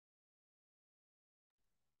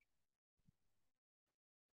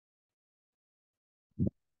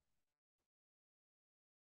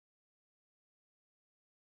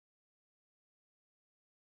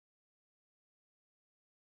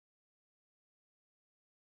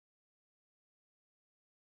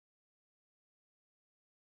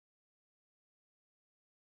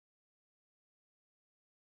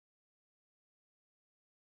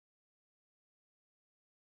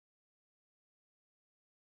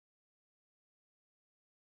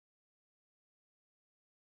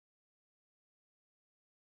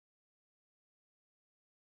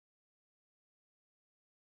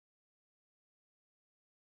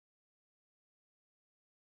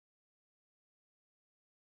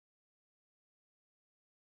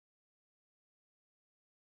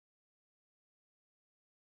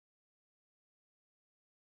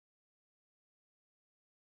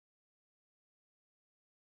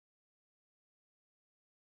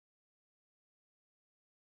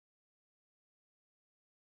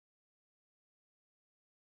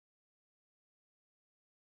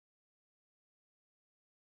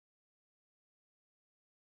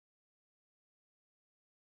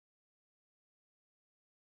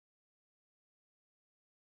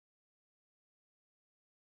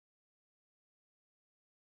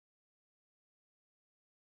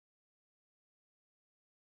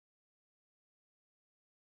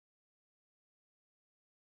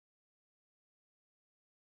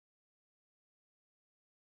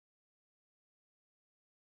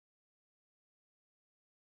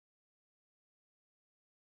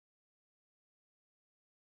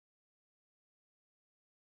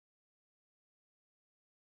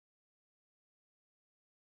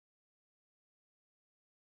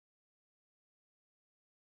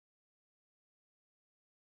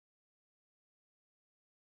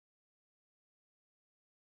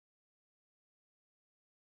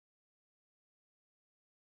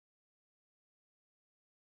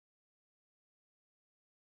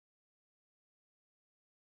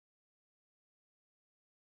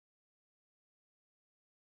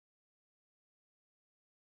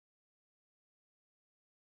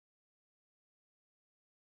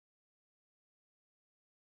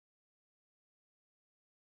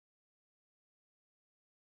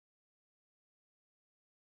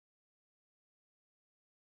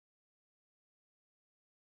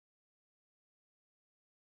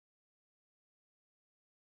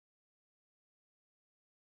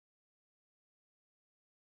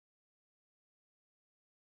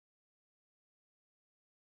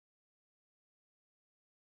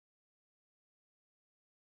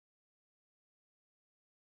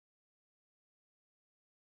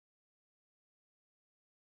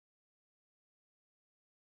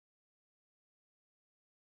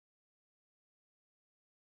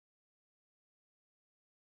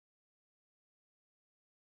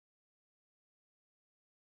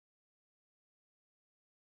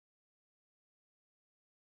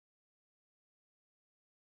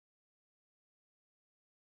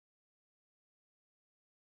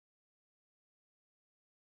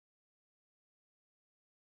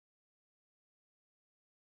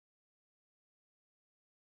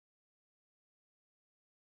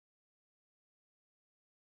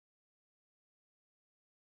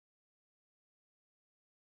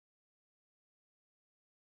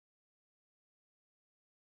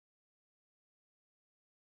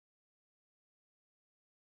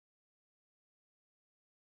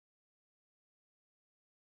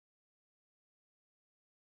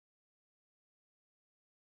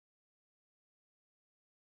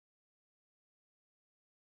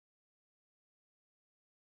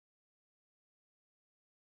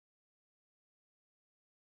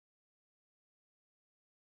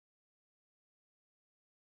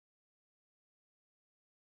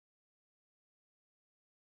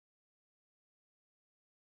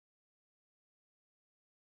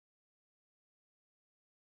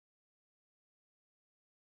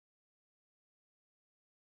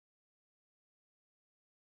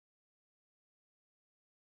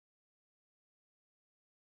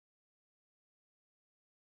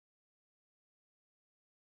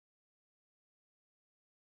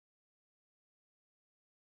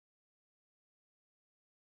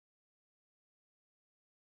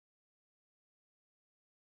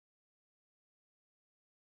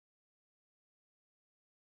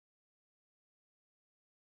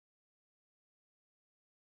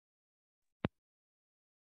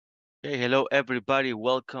Hey, hello everybody.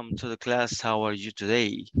 Welcome to the class. How are you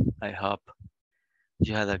today? I hope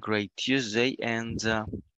you had a great Tuesday and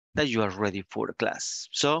that you are ready for the class.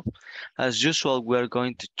 So, as usual, we're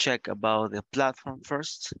going to check about the platform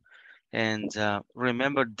first. And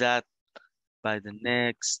remember that by the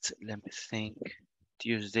next, let me think,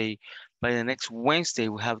 Tuesday, by the next Wednesday,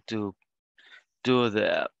 we have to do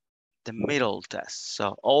the middle test.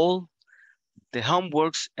 So all the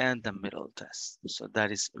homeworks and the middle test. So that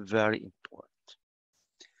is very important.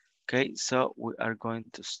 Okay, so we are going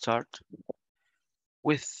to start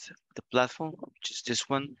with the platform, which is this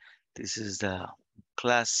one. This is the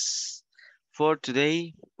class for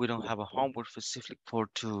today. We don't have a homework specific for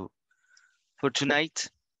tonight,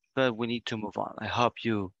 but we need to move on. I hope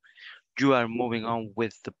you are moving on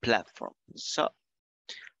with the platform. So,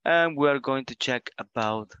 and we are going to check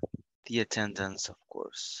about the attendance, of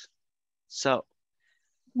course. So,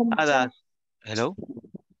 Ada, hello.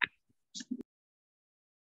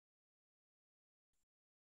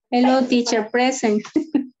 Hello, teacher present.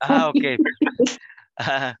 Okay.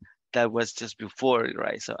 That was just before,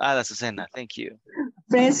 right? So, Ada Susana, thank you.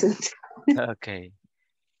 Present. Okay.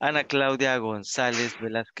 Ana Claudia González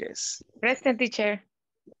Velázquez. Present teacher.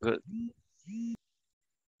 Good.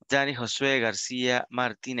 Dani Josué García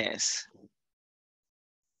Martínez.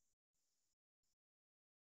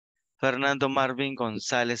 Fernando Marvin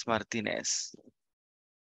González Martínez.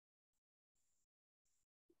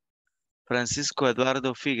 Francisco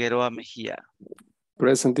Eduardo Figueroa Mejía.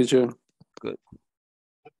 Present teacher. Good.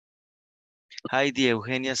 Heidi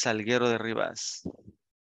Eugenia Salguero de Rivas.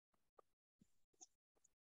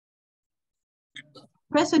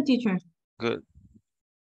 Present teacher. Good.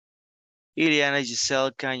 Iriana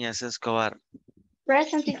Giselle Cañas Escobar.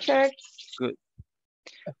 Present teacher. Good.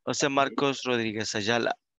 José Marcos Rodríguez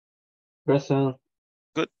Ayala. Present.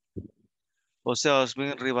 Good. José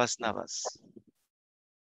Osmin Rivas Navas.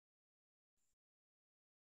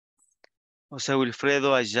 José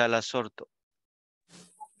Wilfredo Ayala Sorto.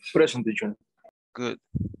 Present teacher. Good.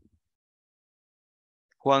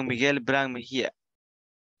 Juan Miguel Bran Mejía.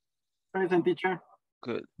 Present teacher.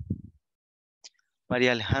 Good.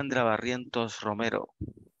 María Alejandra Barrientos Romero.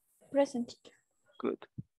 Present teacher. Good.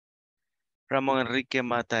 Ramón Enrique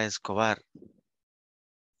Mata Escobar.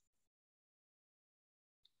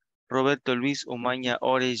 Roberto Luis Umaña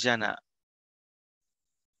Orellana.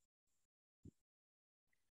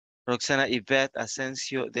 Roxana Yvette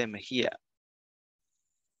Asensio de Mejía.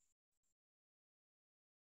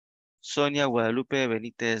 Sonia Guadalupe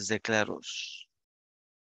Benítez de Claros.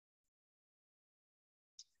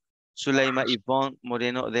 Zuleima Ivonne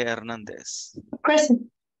Moreno de Hernández. Present.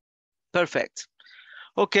 Perfect.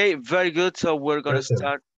 Okay, very good. So we're going to Present.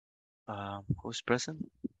 start. Who's present?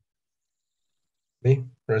 Me,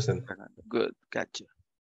 present. Good, gotcha.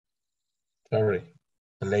 Sorry,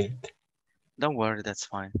 late. Don't worry, that's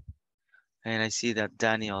fine. And I see that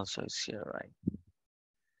Danny also is here, right?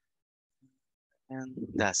 And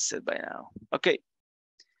that's it by now. Okay.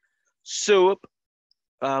 So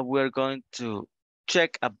we're going to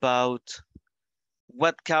check about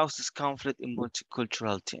what causes conflict in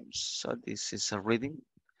multicultural teams. So this is a reading.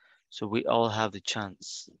 So we all have the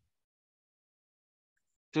chance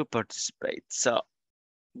to participate. So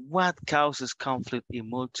what causes conflict in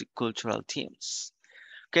multicultural teams?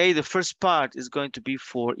 Okay, the first part is going to be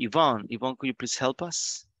for Yvonne. Yvonne, could you please help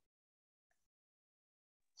us?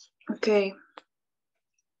 Okay.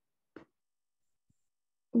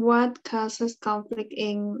 What causes conflict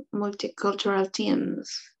in multicultural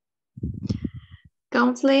teams?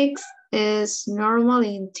 Conflicts is normal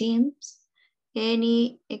in teams.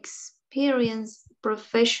 Any experienced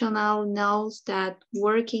professional knows that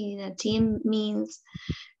working in a team means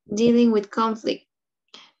dealing with conflict.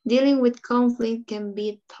 Dealing with conflict can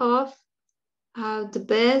be tough at the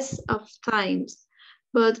best of times,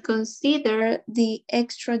 but consider the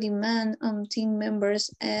extra demand on team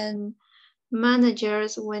members and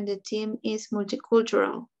managers when the team is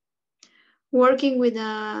multicultural. Working with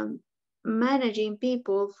managing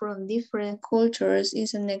people from different cultures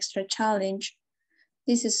is an extra challenge.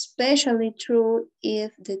 This is especially true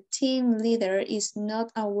if the team leader is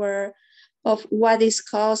not aware of what is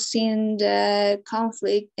causing the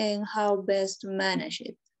conflict and how best to manage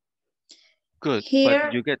it. Good, but Here,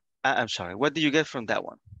 you get, I'm sorry, what did you get from that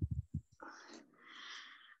one?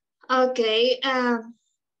 okay,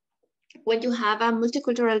 when you have a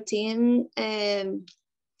multicultural team,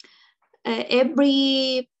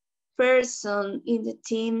 every person in the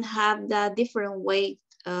team have that different way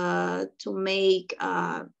to make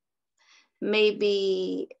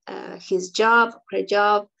maybe his job, her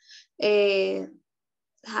job.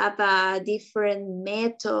 have a different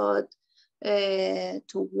method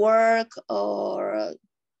to work or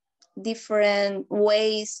different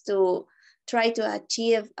ways to try to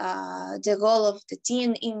achieve the goal of the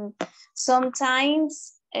team. In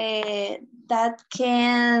sometimes that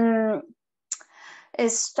can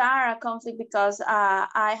start a conflict because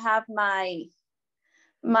I have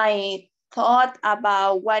my thought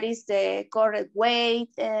about what is the correct way,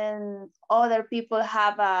 and other people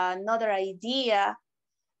have another idea,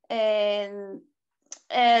 and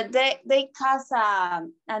they cause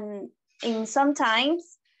in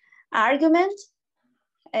sometimes argument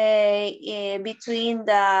between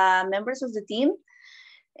the members of the team.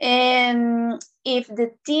 And if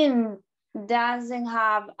the team doesn't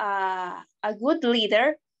have a good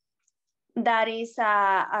leader, that is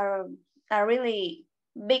a really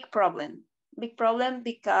big problem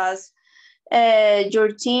because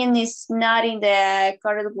your team is not in the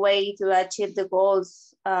correct way to achieve the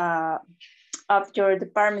goals of your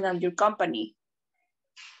department, of your company.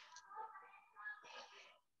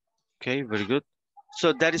 Okay, very good.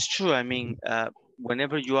 So that is true. I mean,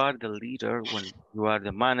 whenever you are the leader, when you are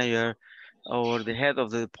the manager or the head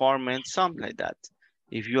of the department, something like that,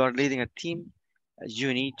 if you are leading a team,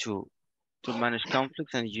 you need to manage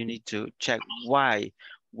conflicts, and you need to check why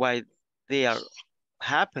they are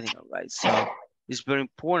happening, all right? So it's very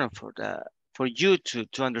important for you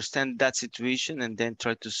to understand that situation and then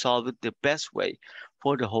try to solve it the best way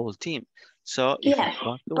for the whole team. So if Yeah, it's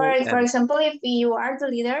possible, for example, if you are the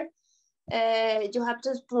leader, you have to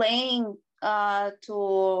explain to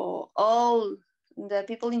all the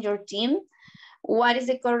people in your team what is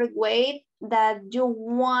the correct way that you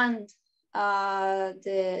want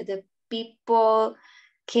the people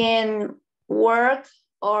can work,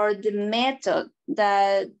 or the method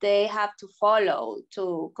that they have to follow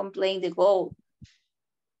to complete the goal.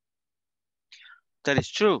 that is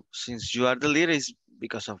true. Since you are the leader, is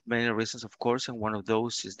because of many reasons, of course, and one of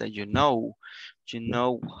those is that you know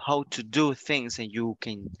how to do things, and you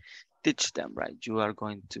can teach them, right? You are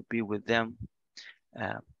going to be with them,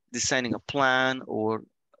 uh, designing a plan or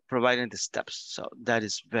providing the steps. So that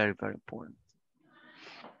is very, very important.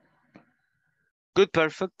 Good,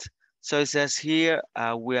 perfect. So it says here,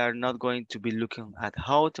 we are not going to be looking at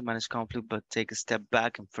how to manage conflict, but take a step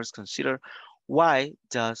back and first consider, why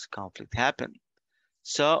does conflict happen?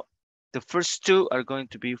 So the first two are going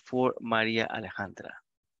to be for Maria Alejandra.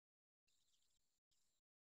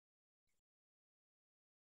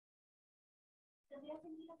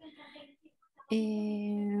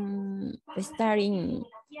 Starting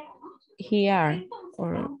here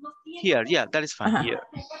or Here, yeah, that is fine. Here.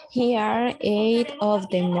 Here are 8 of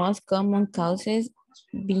the most common causes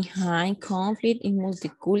behind conflict in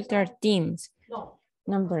multicultural teams.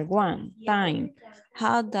 Number 1, time.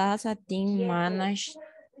 How does a team manage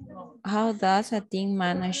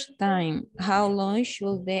time? How long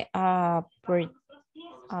should the apportation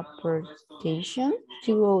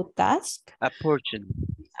to a task?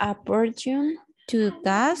 Apportion to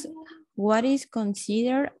task. What is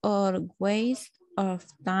considered a waste of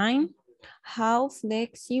time? How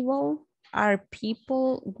flexible are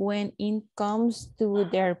people when it comes to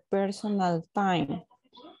their personal time?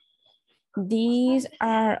 These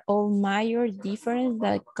are all major differences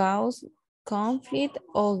that cause conflict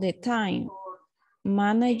all the time.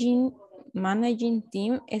 Managing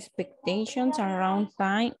team expectations around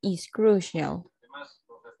time is crucial.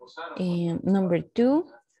 And number 2,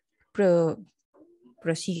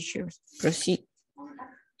 procedures. Procedures.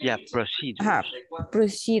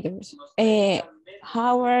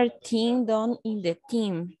 How are things done in the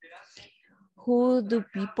team? Who do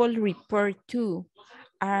people report to?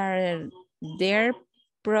 Are there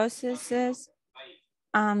processes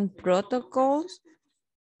and protocols?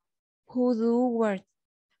 Who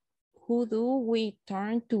do we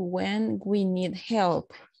turn to when we need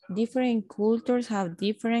help? Different cultures have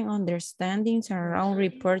different understandings around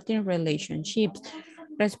reporting relationships,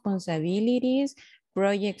 responsibilities,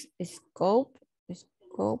 project scope,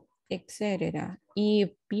 etc. If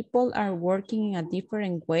people are working in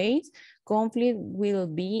different ways, conflict will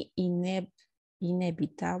be inevitable.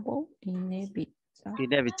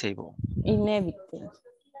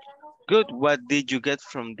 Good. What did you get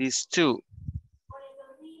from these two?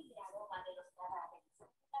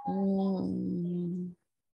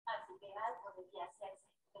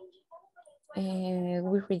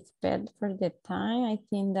 With respect for the time, I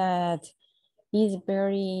think that is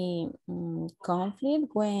very conflict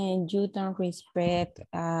when you don't respect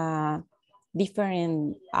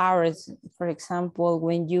different hours. For example,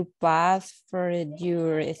 when you pass for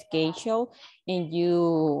your schedule and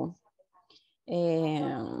you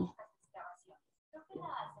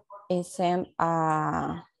send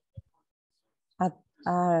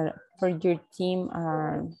for your team,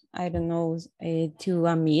 I don't know, to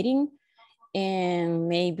a meeting, and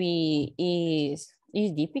maybe is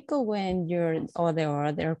difficult when your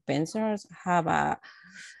other pencils have a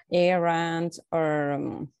errands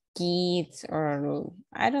or kids, or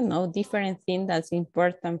I don't know, different thing that's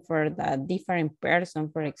important for the different person,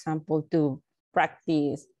 for example, to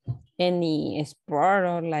practice any sport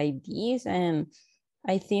or like this. And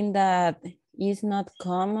I think that it's not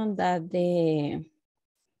common that the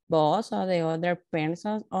boss or the other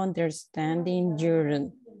person understanding your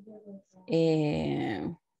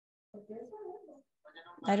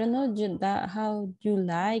I don't know how you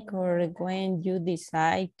like, or when you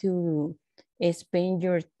decide to spend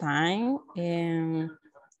your time, and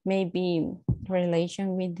maybe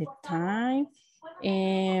relation with the time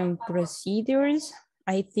and procedures.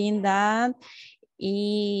 I think that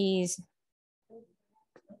is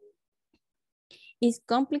it's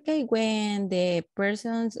complicated when the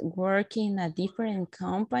persons work in a different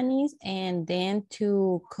companies, and then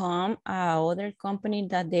to come other company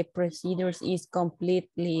that the procedures is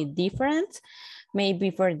completely different,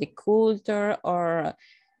 maybe for the culture, or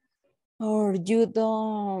you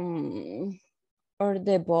don't, or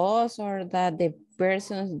the boss, or that the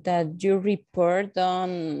persons that you report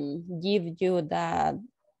on give you that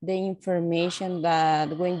the information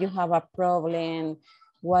that when you have a problem,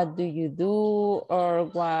 what do you do, or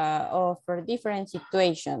what, or for different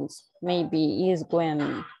situations, maybe is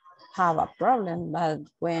when have a problem, but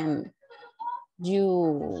when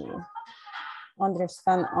you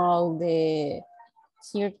understand all the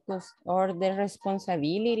circus or the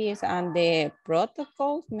responsibilities and the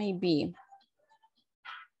protocols, maybe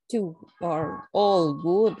two or all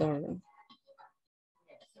good, or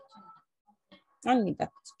only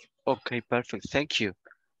that. Okay, perfect. Thank you.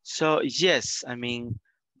 So yes, I mean,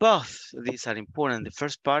 both these are important. The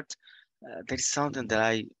first part, there is something that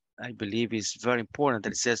I believe is very important,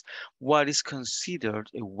 that it says what is considered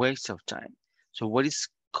a waste of time. So what is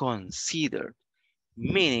considered,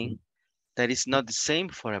 meaning that it's not the same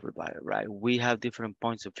for everybody, right? We have different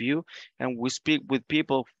points of view, and we speak with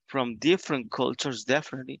people from different cultures.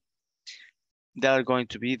 Definitely, there are going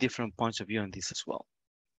to be different points of view on this as well.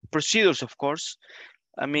 Procedures, of course.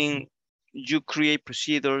 I mean, you create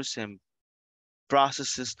procedures and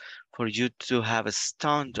processes for you to have a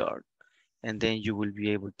standard, and then you will be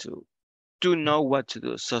able to know what to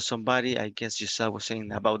do. So somebody, I guess yourself was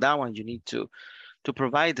saying about that one, you need to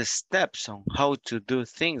provide the steps on how to do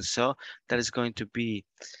things. So that is going to be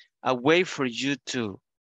a way for you to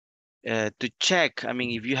check. I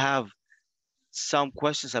mean, if you have some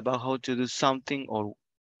questions about how to do something, or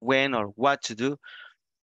when or what to do,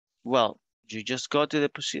 well, you just go to the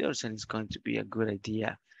procedures, and it's going to be a good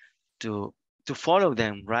idea to follow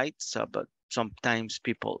them, right? So, but sometimes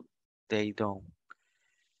people, they don't,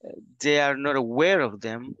 they are not aware of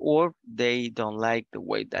them, or they don't like the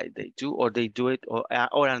way that they do, or they do it, or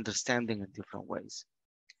understanding in different ways.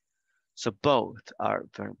 So both are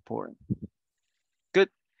very important. Good.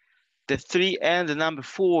 The 3 and the number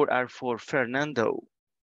 4 are for Fernando.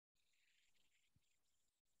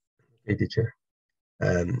 Okay, teacher.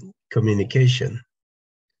 Communication.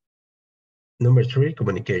 Number 3,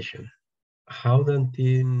 communication. How do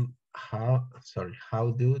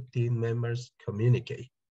team members communicate?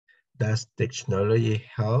 Does technology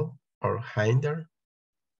help or hinder?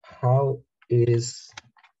 How is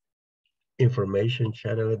information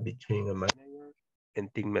channeled between a manager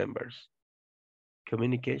and team members?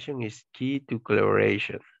 Communication is key to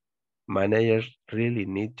collaboration. Managers really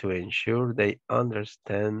need to ensure they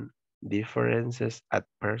understand differences at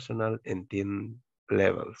personal and team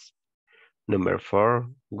levels. Number 4,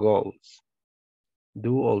 goals.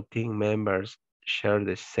 Do all team members share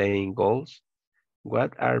the same goals?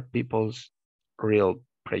 What are people's real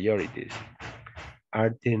priorities?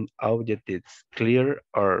 Are team objectives clear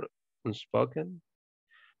or unspoken?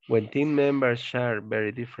 When team members share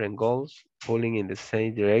very different goals, pulling in the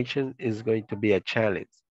same direction is going to be a challenge.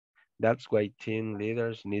 That's why team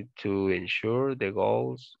leaders need to ensure the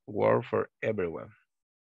goals work for everyone.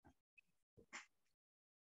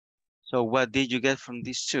 So what did you get from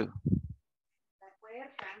these two?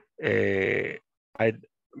 Yeah,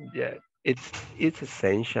 it's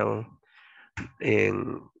essential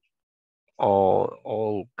in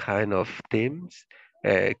all kind of teams,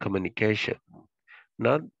 communication,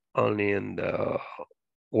 not only in the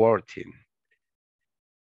work team,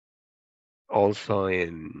 also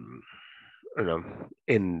in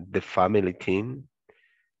the family team,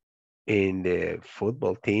 in the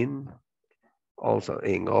football team, also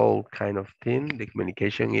in all kind of team, the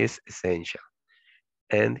communication is essential.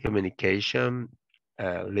 And communication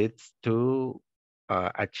leads to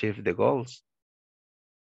achieve the goals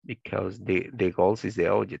because the goals is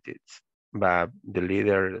the objectives. But the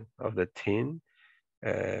leader of the team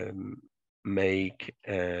um, make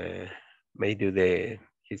may do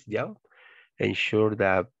his job, ensure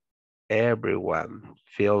that everyone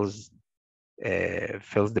feels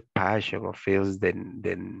the passion or feels the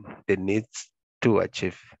needs to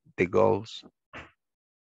achieve the goals.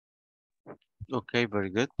 Okay, very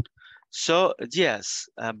good. So yes,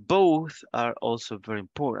 both are also very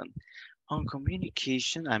important. On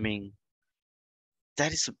communication, I mean,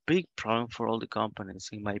 that is a big problem for all the companies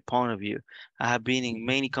in my point of view. I have been in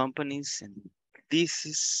many companies and this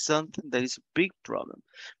is something that is a big problem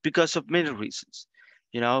because of many reasons.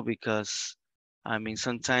 Because I mean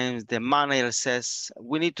sometimes the manager says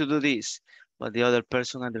we need to do this, but the other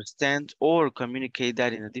person understands or communicate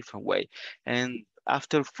that in a different way. And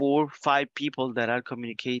after 4, 5 people that are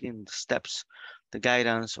communicating the steps, the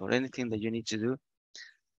guidance or anything that you need to do,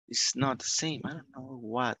 it's not the same. I don't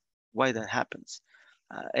know why that happens.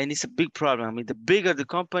 And it's a big problem. I mean, the bigger the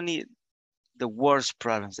company, the worse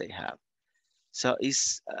problems they have. So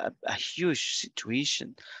it's a huge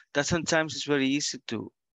situation that sometimes it's very easy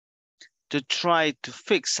to try to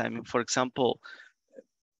fix. I mean, for example,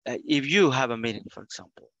 if you have a meeting, for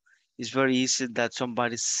example, it's very easy that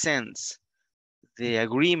somebody sends the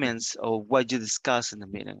agreements of what you discuss in the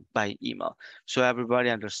meeting by email. So everybody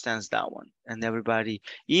understands that one. And everybody,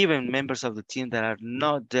 even members of the team that are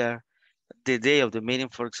not there the day of the meeting,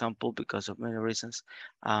 for example, because of many reasons,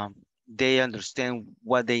 they understand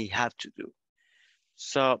what they have to do.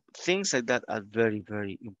 So things like that are very,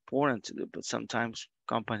 very important to do. But sometimes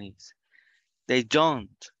companies, they don't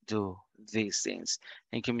do these things.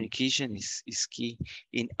 And communication is key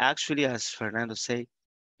in actually, as Fernando said,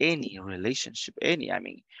 any relationship, I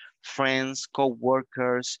mean, friends,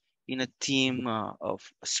 co-workers, in a team of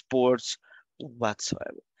sports,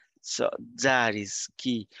 whatsoever. So that is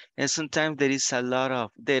key. And sometimes there are a lot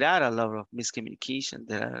of miscommunication.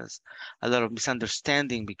 There is a lot of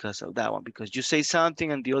misunderstanding because of that one, because you say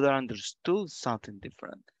something and the other understood something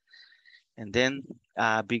different. And then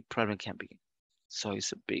a big problem can begin. So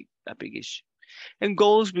it's a big issue. And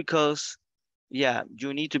goals because yeah,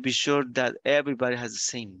 you need to be sure that everybody has the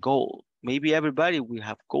same goal. Maybe everybody will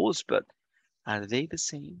have goals, but are they the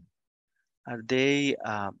same? Are they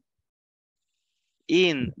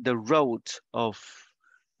in the road of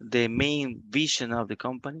the main vision of the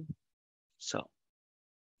company? So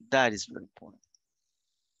that is very important.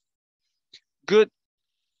 Good.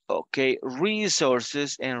 Okay,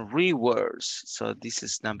 resources and rewards. So this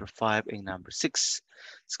is number 5 and number 6.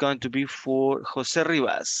 It's going to be for Jose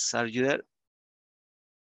Rivas. Are you there?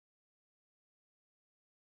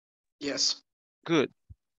 Yes. Good.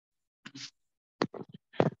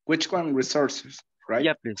 Which one? Resources, right?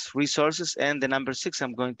 Yeah, please. Resources and the number 6,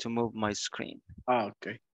 I'm going to move my screen.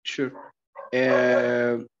 Okay, sure.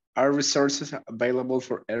 Are resources available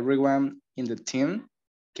for everyone in the team?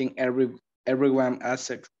 Can everyone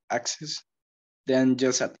access them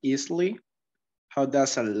just as easily? How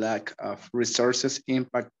does a lack of resources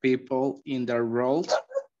impact people in their roles?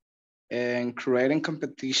 And creating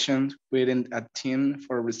competition within a team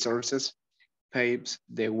for resources paves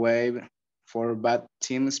the way for bad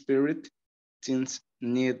team spirit. Teams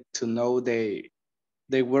need to know they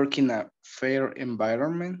work in a fair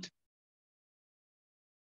environment.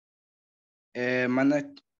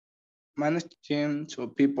 Manage managing to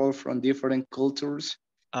people from different cultures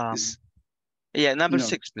Um, is yeah, number no.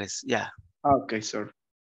 6, please. Yeah. Okay, sir.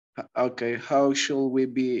 Okay, how should we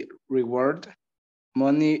be rewarded?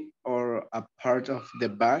 Money or a part of the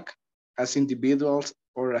bag as individuals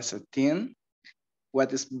or as a team?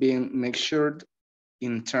 What is being measured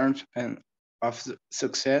in terms of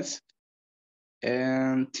success?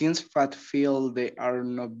 And teams that feel they are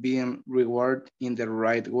not being rewarded in the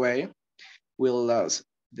right way will lose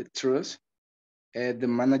the trust. The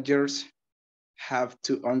managers have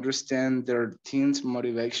to understand their team's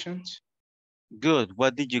motivations. Good.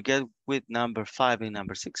 What did you get with number 5 and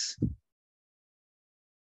number 6?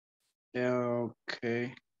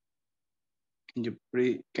 Okay, can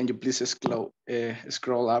you please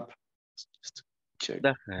scroll up just to check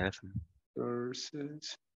Definitely.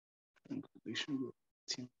 versus completion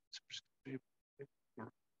team.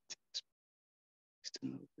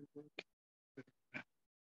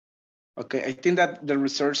 Okay, I think that the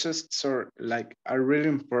resources are really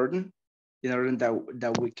important in order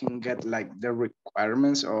that we can get like the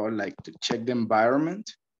requirements or like to check the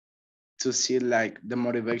environment to see like the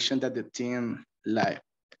motivation that the team like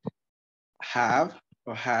have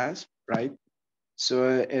or has, right? So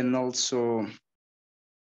and also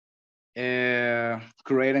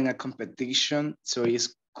creating a competition, so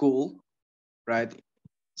it's cool, right?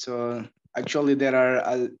 So actually there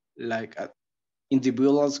are like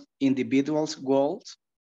individuals goals,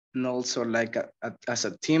 and also like as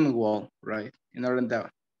a team goal, right? In order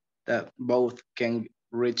that both can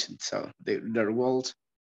reach so their goals.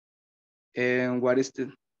 And what is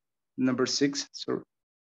the number 6? So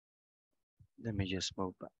Let me just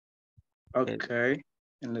move back. okay,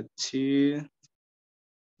 and let's see.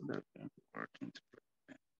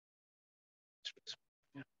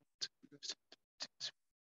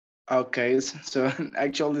 Okay, so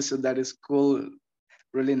actually, so that is cool,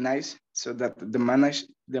 really nice. So that the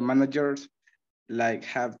managers like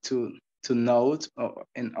have to note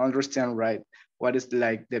and understand, right, what is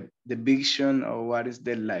like the vision, or what is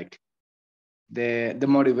the like the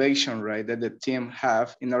motivation, right, that the team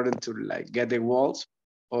have in order to like get the goals,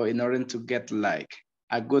 or in order to get like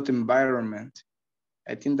a good environment.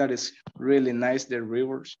 I think that is really nice, the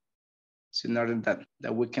rewards, so in order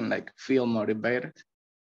that we can like feel motivated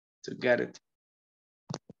to get it.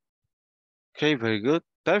 Okay, very good.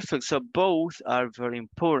 Perfect. So both are very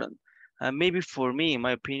important. Maybe for me, in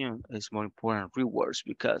my opinion, it's more important rewards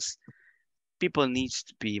because people needs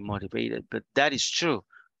to be motivated. But that is true.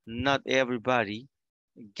 Not everybody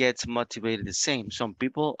gets motivated the same. Some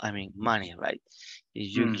people, I mean, money, right?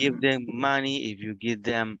 If you give Mhm. them money, if you give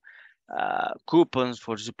them coupons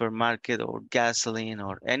for supermarket or gasoline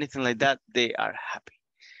or anything like that, they are happy,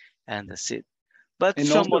 and that's it. But And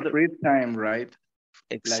some also other, free time, right?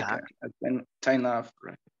 Like exactly. a time off,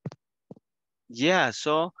 right? Yeah,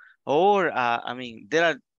 so or I mean there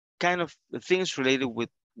are kind of things related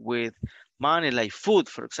with money like food,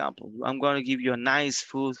 for example. I'm going to give you a nice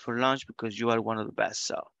food for lunch because you are one of the best.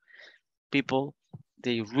 So people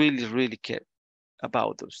they really care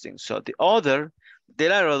about those things. So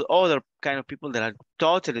there are other kind of people that are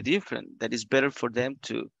totally different. That is better for them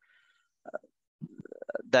to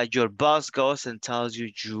that your boss goes and tells you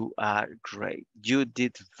you are great. You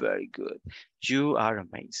did very good. You are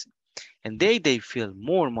amazing. And they feel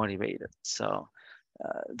more motivated. So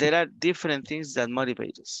there are different things that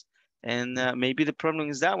motivate us, and maybe the problem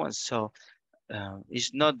is that one. So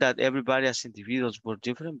it's not that everybody as individuals were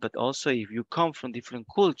different, but also if you come from different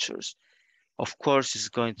cultures, of course, it's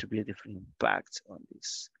going to be a different impact on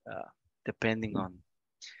this, depending on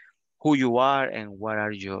who you are and what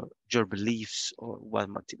are your beliefs or what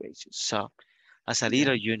motivates you. So as a Yeah.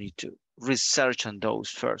 leader, you need to research on those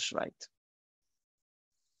first, right?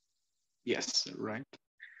 Yes, right.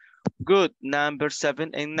 Good. Number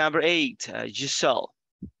 7 and number 8, Giselle.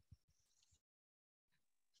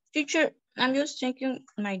 Teacher, I'm just taking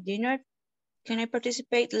my dinner. Can I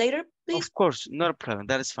participate later, please? Of course, not a problem.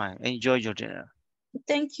 That is fine. Enjoy your dinner.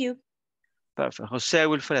 Thank you. Perfect. Jose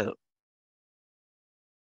Wilfredo.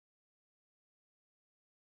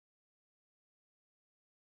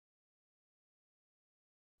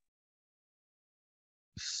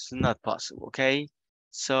 It's not possible, okay?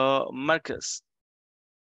 So, Marcus.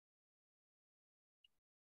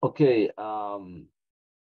 Okay,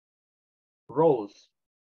 roles.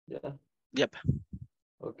 Yeah. Yep.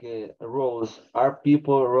 Okay, roles. Are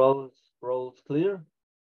people roles clear?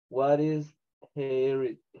 What is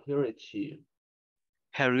hierarchy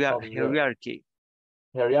of the Hierarchy.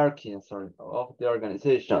 hierarchy, sorry, of the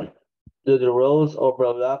organization? Do the roles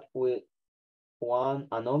overlap with one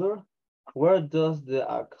another? Where does the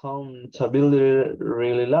accountability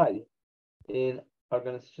really lie? In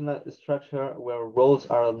organizational structure where roles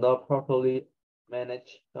are not properly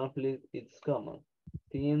managed, conflict is common.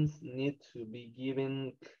 Teams need to be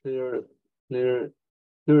given clear,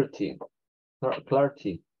 clarity,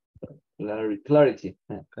 clarity, clarity.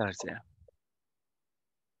 That's yeah.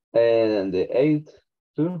 And the eighth,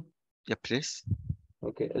 too. Yeah, please.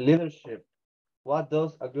 Okay, leadership. What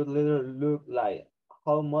does a good leader look like?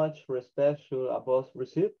 How much respect should a boss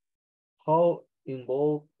receive? How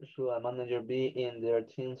involved should a manager be in their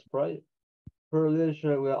team's project? Poor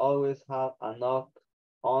leadership will always have a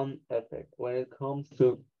knock-on effect when it comes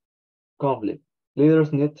to conflict.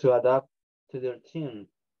 Leaders need to adapt to their team,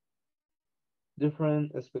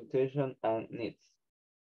 different expectations and needs.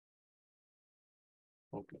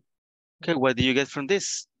 Okay. Okay, what do you get from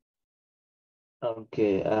this?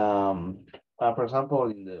 Okay. For example,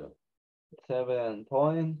 in the 7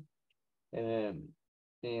 point, um,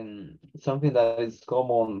 in something that is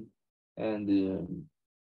common in the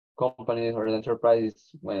companies or the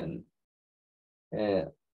enterprises when uh,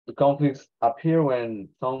 the conflicts appear when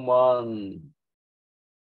someone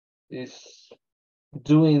is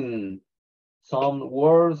doing some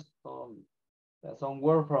words, some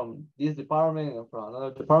work from this department and from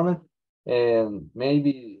another department, and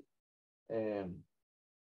maybe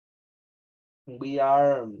we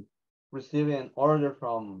are receiving order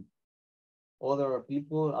from other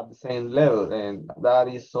people at the same level, and that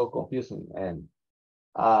is so confusing. And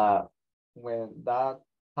when that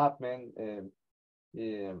happens,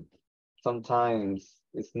 sometimes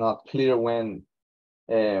it's not clear when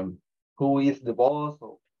who is the boss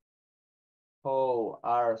or how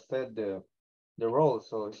are set the roles.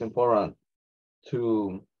 So it's important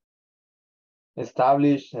to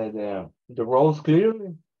establish the roles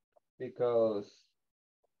clearly, because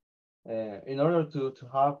in order to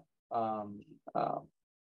have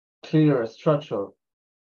clear structure,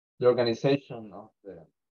 the organization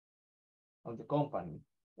of the company.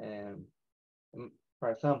 And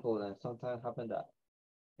for example, sometimes happen that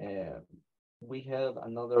we have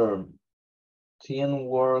another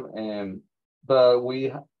teamwork, but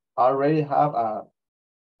we already have a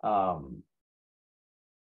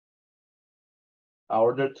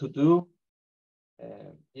order to do,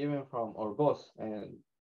 even from our boss, and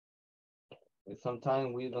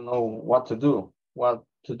sometimes we don't know what to do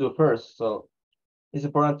first. So it's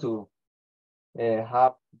important to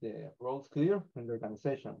have the roles clear in the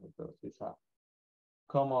organization, because it's a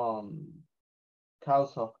common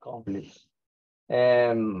cause of conflicts.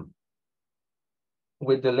 And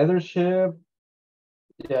with the leadership,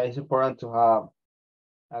 yeah, it's important to have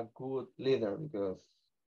a good leader, because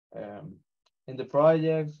in the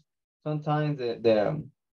projects, sometimes the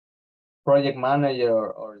project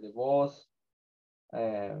manager or the boss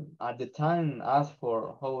at the time ask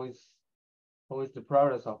for how is the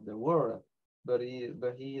progress of the work, but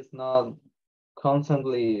he is not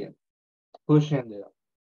constantly pushing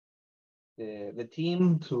the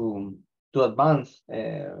team to advance.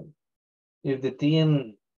 If the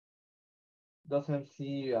team doesn't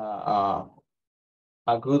see a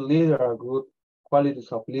good leader, a good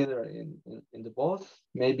qualities of leader in the boss,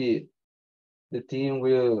 maybe the team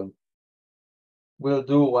will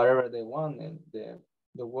do whatever they want, and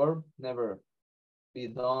the work never be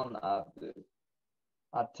done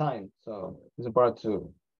at time. So it's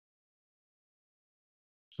important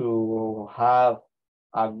to have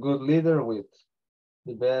a good leader with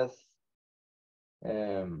the best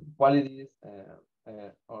qualities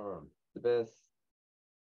or the best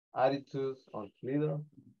attitudes of leader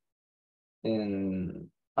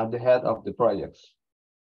at the head of the projects.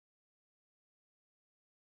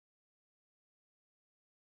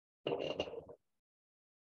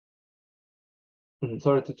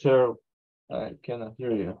 Sorry, teacher, I cannot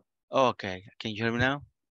hear you. Okay, can you hear me now?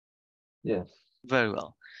 Yes. Very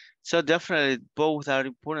well. So definitely both are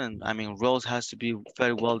important. I mean, roles has to be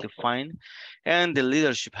very well defined, and the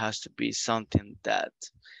leadership has to be something that,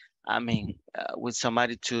 I mean, with some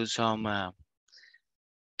attitude, some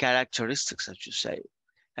characteristics, as you say.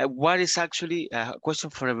 What is actually a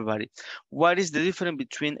question for everybody? What is the difference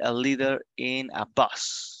between a leader and a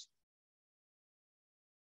boss?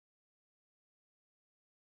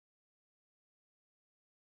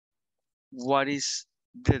 What is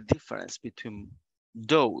the difference between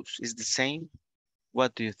those? Is the same?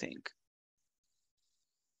 What do you think?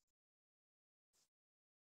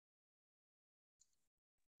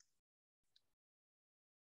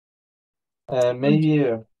 Maybe.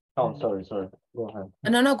 Oh, sorry. Go ahead.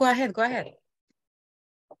 No, go ahead.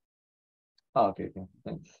 Oh, okay,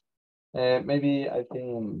 thanks. Maybe I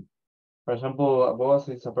think, for example, a boss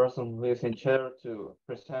is a person who is in charge to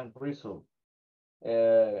present results.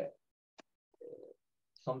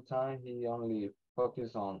 Sometimes he only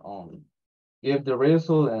focus on give the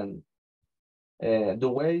result, and the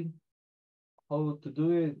way how to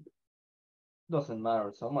do it doesn't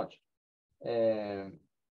matter so much.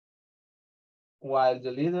 While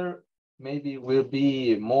the leader maybe will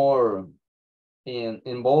be more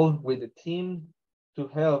involved with the team to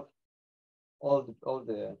help all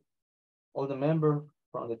the members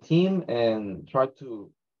from the team, and try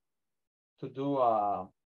to do a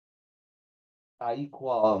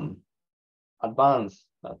equal advance.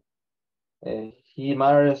 He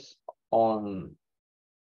matters on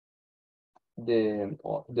the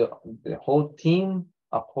whole team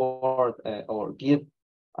afford or give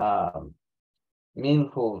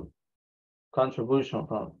meaningful contribution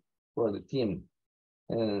for the team.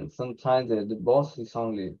 And sometimes the boss is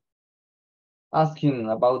only asking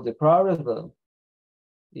about the progress, but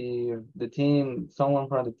if the team, someone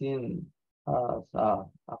from the team has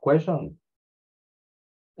a question,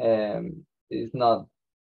 it's not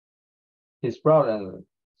his problem.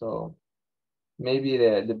 So maybe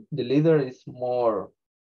the leader is more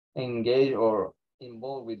engaged or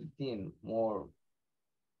involved with the team more,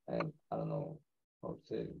 and I don't know how to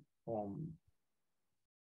say,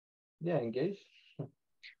 yeah, engaged.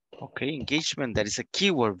 Okay, engagement, that is a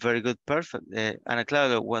keyword. Very good, perfect. Ana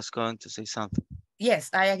Claudia was going to say something. Yes,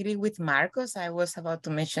 I agree with Marcos. I was about to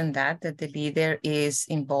mention that the leader is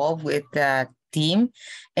involved with the team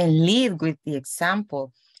and lead with the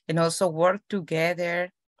example and also work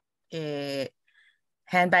together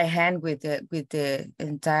hand by hand with the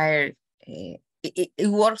entire, it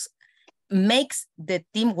works, makes the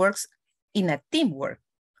team works in a teamwork.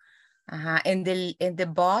 And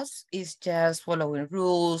the boss is just following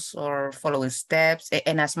rules or following steps.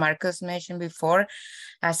 And as Marcus mentioned before,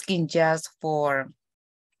 asking just to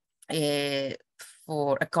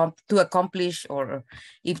accomplish, or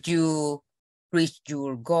if you reach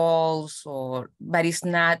your goals, but it's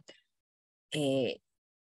not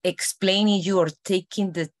explaining you or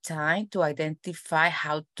taking the time to identify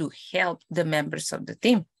how to help the members of the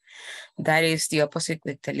team. That is the opposite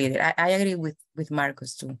with the leader. I agree with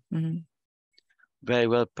Marcus too. Mm-hmm. Very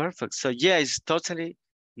well, perfect. So yeah, it's totally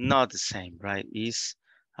not the same, right?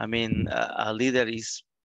 A leader is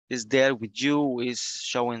there with you, is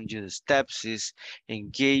showing you the steps, is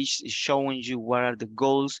engaged, is showing you what are the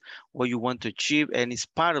goals, what you want to achieve, and is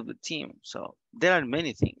part of the team. So there are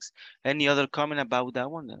many things. Any other comment about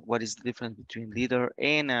that one? What is the difference between leader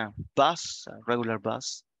and a boss, a regular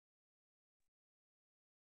boss?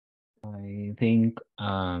 I think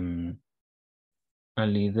a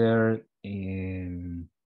leader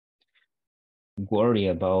worry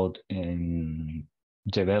about and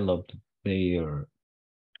develop their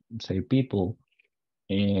say people,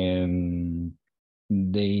 and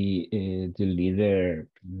the leader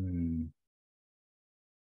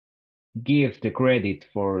give the credit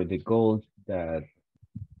for the goals that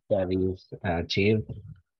is achieved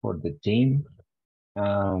for the team.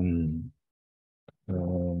 Um,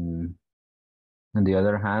 on the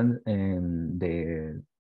other hand, the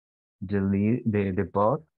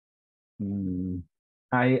boss, mm,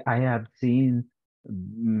 I have seen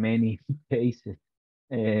many cases,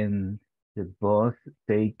 and the boss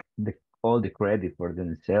take all the credit for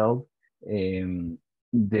themselves.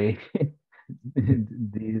 They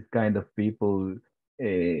these kind of people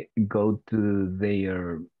go to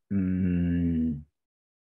their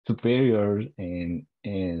superiors, and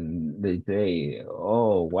they say,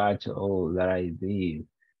 "Oh, watch all that I did,"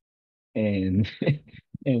 and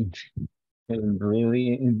and and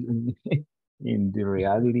really, in the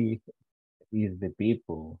reality, is the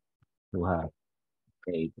people who have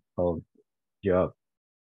paid all job.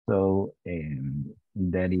 So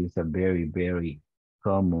that is a very, very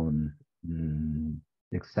common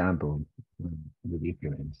example, the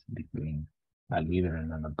difference between a leader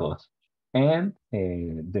and a boss. And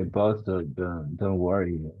the boss don't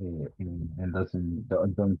worry, and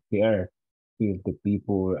don't care if the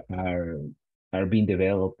people are being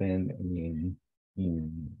developed in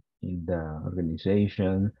the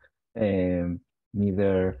organization, and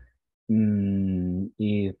neither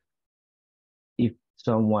if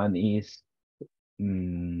someone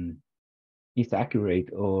mm, is accurate,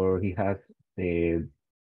 or he has the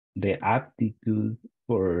aptitude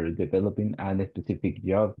for developing a specific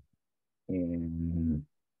job, and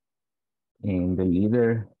the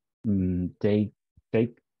leader take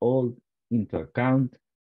all into account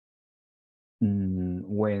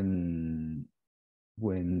when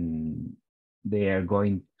they are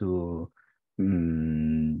going to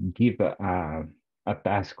give a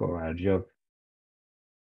task or a job.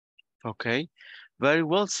 Okay, very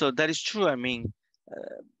well. So that is true.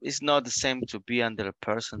 It's not the same to be under a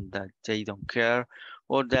person that they don't care,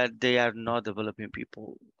 or that they are not developing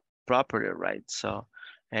people properly, right? So,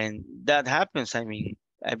 and that happens. I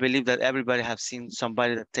believe that everybody has seen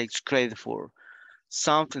somebody that takes credit for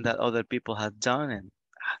something that other people have done, and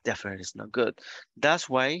definitely it's not good. That's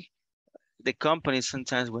why the companies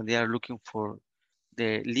sometimes, when they are looking for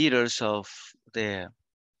the leaders of the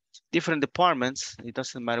different departments, it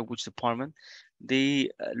doesn't matter which department, they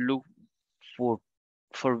look for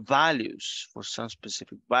values, for some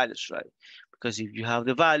specific values, right? Because if you have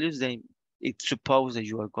the values, then it's supposed that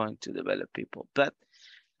you are going to develop people. But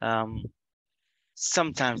um,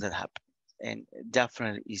 sometimes that happens, and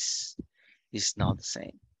definitely is not the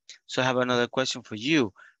same. So I have another question for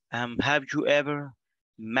you. Have you ever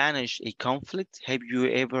managed a conflict? Have you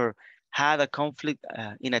ever had a conflict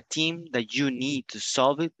in a team that you need to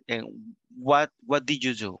solve it? And what did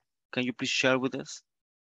you do? Can you please share with us?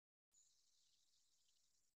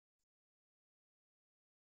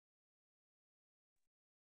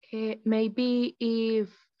 Maybe if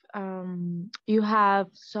you have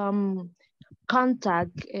some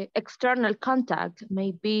contact, external contact,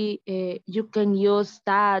 maybe you can use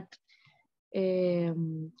that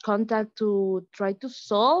contact to try to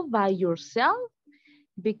solve by yourself.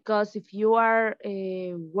 because if you are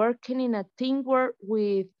working in a teamwork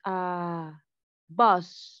with a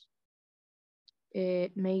boss,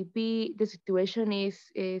 maybe the situation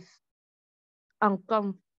is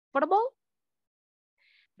uncomfortable,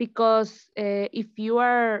 because if you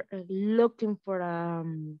are looking for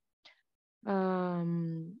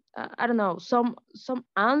I don't know, some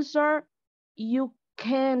answer, you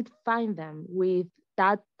can't find them with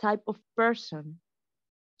that type of person.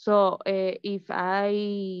 So if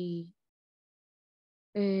I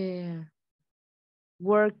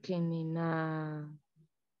working in a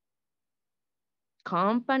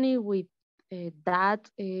company with that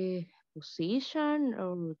position,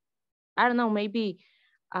 or I don't know, maybe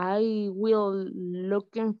I will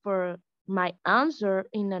looking for my answer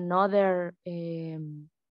in another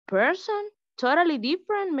person, totally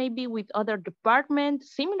different, maybe with other department,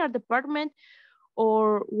 similar department,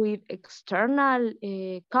 or with external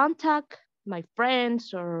contact, my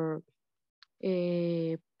friends or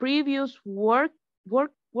previous worker,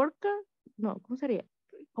 no, ¿cómo sería?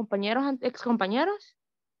 Compañeros, ex compañeros.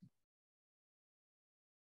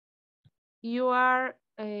 You are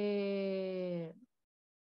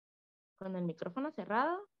con el micrófono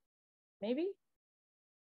cerrado, maybe.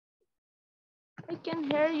 I can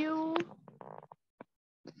hear you.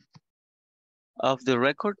 Of the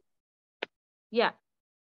record? Yeah.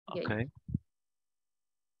 Okay.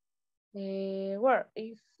 Well,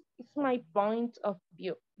 it's my point of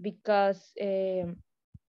view, because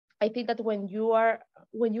I think that when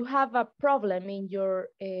you have a problem in your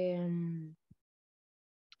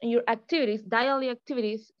activities, daily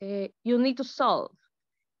activities, you need to solve.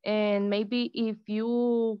 And maybe if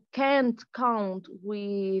you can't count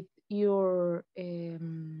with your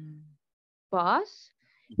boss,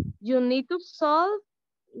 you need to solve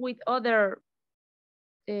with other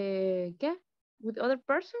with other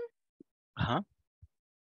person. Uh-huh.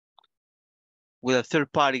 With a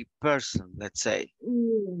third party person, let's say.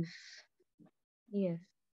 Yes. Yes.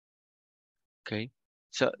 Okay.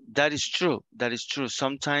 So that is true. That is true.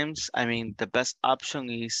 Sometimes, I mean, the best option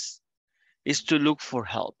is to look for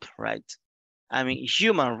help, right? I mean,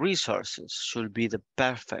 human resources should be the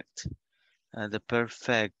perfect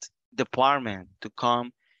department to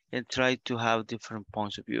come and try to have different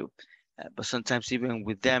points of view. But sometimes even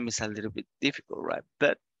with them, it's a little bit difficult, right?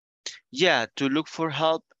 But yeah, to look for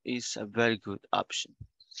help is a very good option.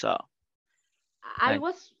 So I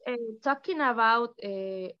was talking about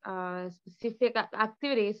specific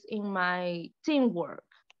activities in my teamwork.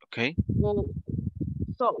 okay. Well,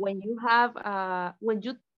 so when you have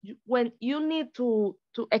when you need to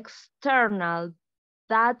external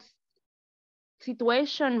that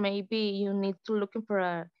situation, maybe you need to looking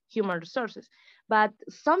for human resources. But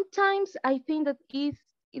sometimes I think that it's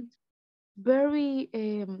very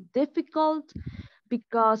difficult,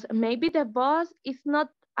 because maybe the boss is not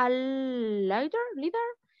a leader,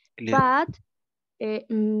 but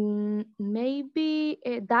maybe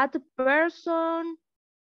that person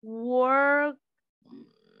work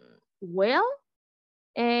well,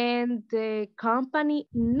 and the company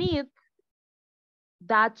needs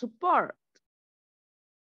that support.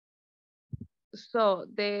 So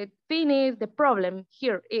the thing is, the problem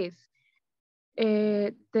here is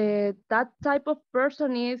that type of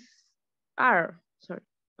person are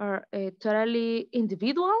totally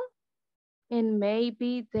individual, and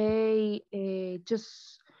maybe they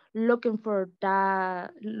just looking for the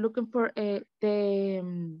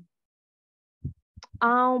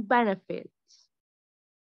own benefits.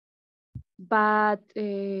 But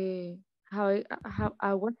how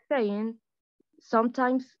I was saying,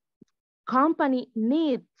 sometimes company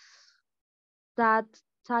needs that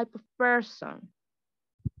type of person.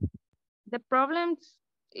 The problem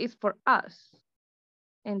is for us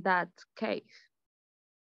in that case,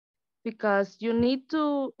 because you need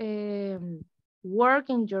to work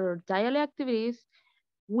in your daily activities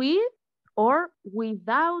with or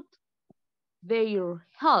without their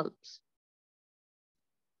helps.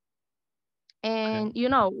 And you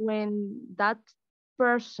know, when that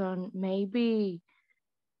person maybe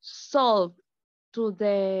solve to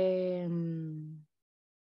the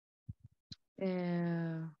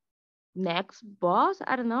next boss,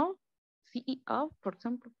 I don't know, CEO, for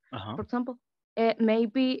example. For example,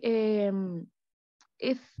 maybe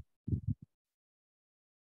es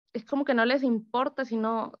como que no les importa si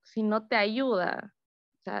no te ayuda.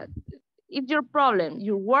 O sea, it's your problem.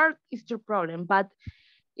 Your work is your problem. But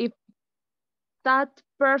if that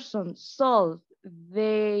person solves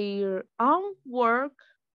their own work,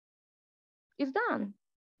 it's done.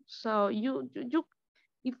 So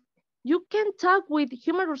if you can talk with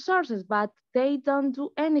human resources, but they don't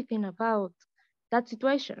do anything about that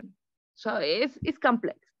situation. So it's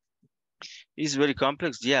complex. It's very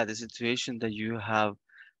complex. Yeah, the situation that you have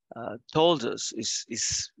told us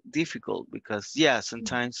is difficult because yeah,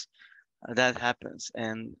 sometimes that happens,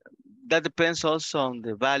 and that depends also on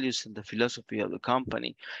the values and the philosophy of the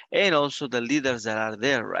company, and also the leaders that are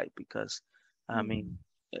there, right? Because I mean,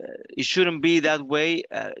 it shouldn't be that way.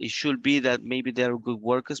 It should be that maybe they're good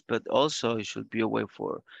workers, but also it should be a way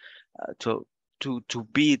for to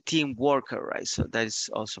be a team worker, right? So that is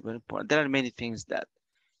also very important. There are many things that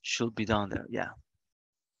should be done there. Yeah,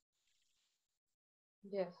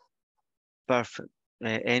 Yes. perfect.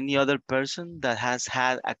 Any other person that has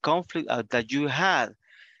had a conflict that you had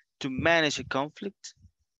to manage a conflict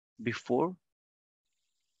before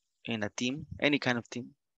in a team, any kind of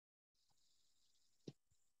team?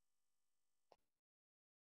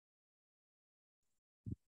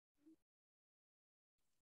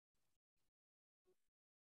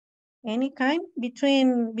 Any kind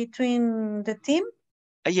between the team?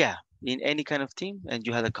 Yeah, in any kind of team, and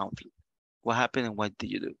you had a conflict. What happened and what did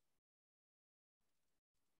you do?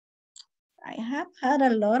 I have had a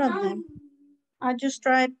lot of them. I just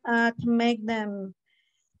tried to make them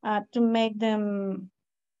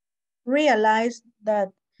realize that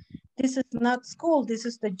this is not school, this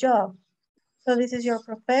is the job. So this is your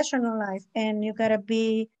professional life, and you gotta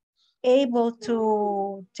be able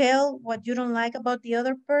to tell what you don't like about the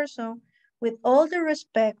other person with all the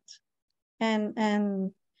respect and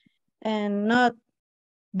not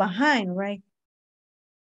behind, right?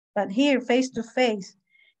 But here, face to face,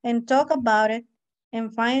 and talk about it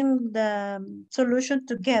and find the solution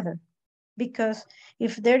together. Because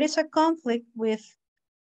if there is a conflict with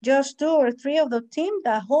just 2 or 3 of the team,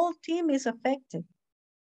 the whole team is affected.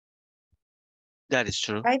 That is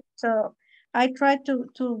true. Right? So I try to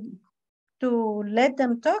let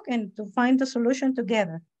them talk and to find the solution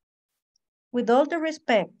together with all the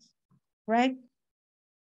respect, right?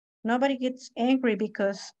 Nobody gets angry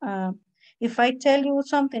because if I tell you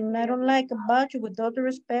something I don't like about you with all the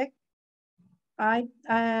respect, I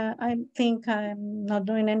think I'm not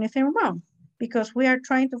doing anything wrong because we are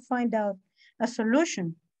trying to find out a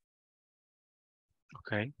solution.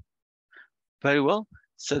 Okay, very well.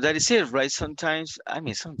 So that is it, right? Sometimes, I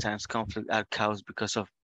mean, sometimes conflict are caused because of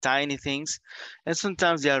tiny things, and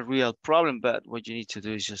sometimes they are real problem. But what you need to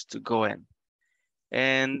do is just to go in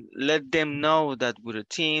and let them know that with a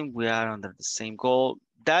team we are under the same goal.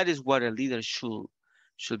 That is what a leader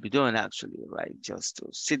should be doing, actually, right? Just to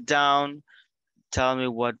sit down, tell me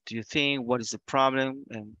what do you think, what is the problem,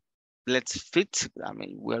 and let's fix it. I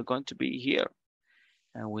mean, we are going to be here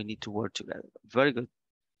and we need to work together. Very good.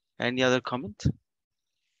 Any other comment?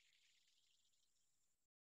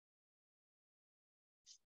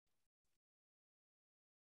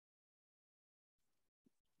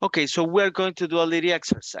 Okay, so we're going to do a little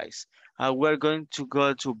exercise. We're going to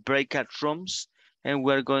go to breakout rooms, and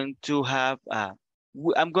we're going to have,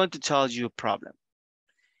 I'm going to tell you a problem.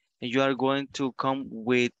 And you are going to come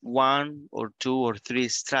with 1 or 2 or 3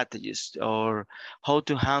 strategies or how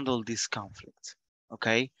to handle this conflict,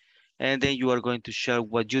 okay? And then you are going to share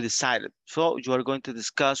what you decided. So you are going to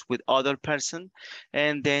discuss with other person,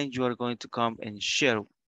 and then you are going to come and share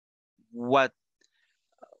what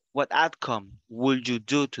outcome would you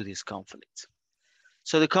do to this conflict.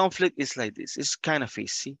 So the conflict is like this. It's kind of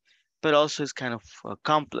easy, but also it's kind of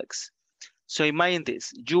complex. So imagine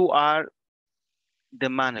this. You are the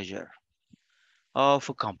manager of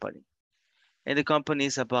a company, and the company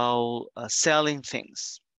is about selling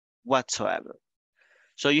things whatsoever.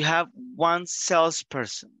 So you have one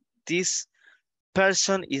salesperson. This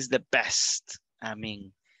person is the best. I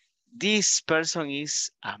mean, this person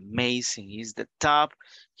is amazing. He's the top.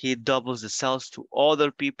 He doubles the sales to other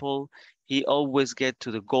people. He always get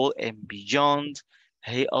to the goal and beyond.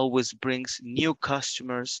 He always brings new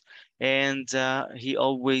customers, and he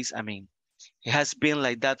always, I mean, he has been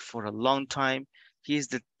like that for a long time. He's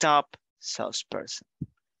the top salesperson.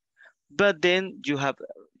 But then you have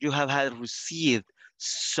had received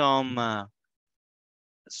some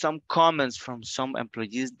comments from some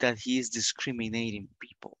employees that he is discriminating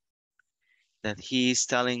people, that he is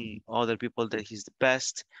telling other people that he's the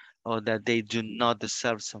best or that they do not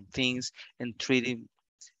deserve some things and treating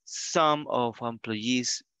some of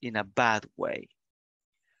employees in a bad way.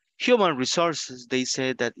 Human resources, they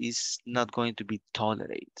say that is not going to be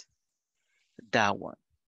tolerated, that one.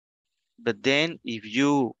 But then if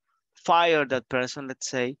you fire that person, let's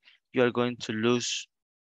say, you are going to lose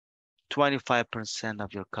 25%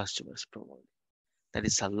 of your customers probably. That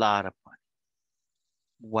is a lot of money.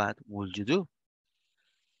 What would you do?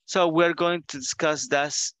 So we're going to discuss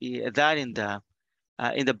that in the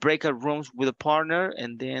in the breakout rooms with a partner,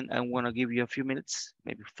 and then I'm going to give you a few minutes,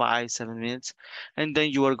 maybe 5-7 minutes, and then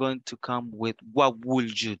you are going to come with what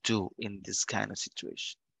would you do in this kind of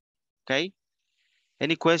situation. Okay?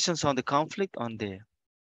 Any questions on the conflict, on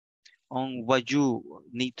what you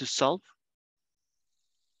need to solve?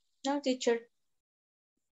 No, teacher.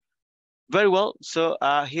 Very well. So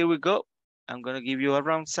here we go. I'm going to give you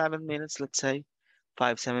around 7 minutes, let's say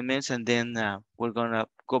 5-7 minutes, and then we're going to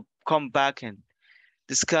come back and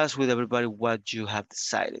discuss with everybody what you have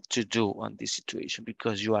decided to do on this situation,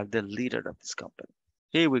 because you are the leader of this company.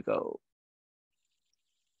 Here we go.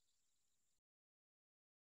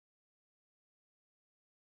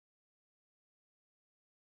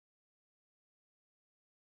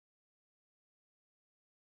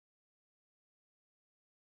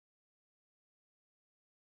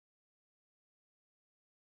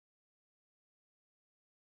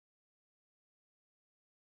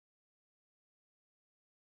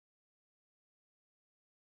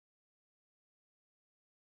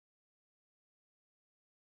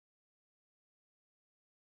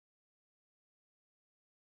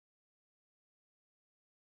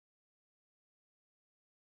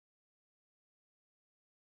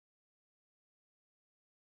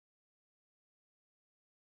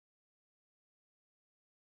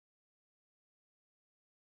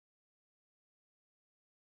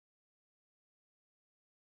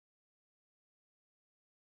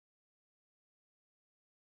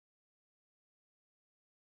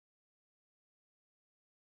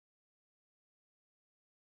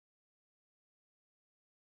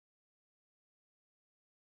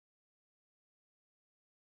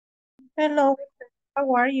 Hello,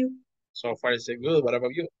 how are you? So far, so good. What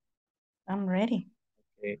about you? I'm ready.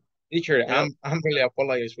 Okay. Teacher, Hello. I'm really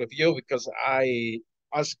apologize with you because I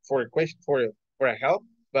asked for a question for a help,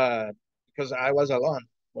 but because I was alone,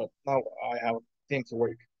 but now I have team to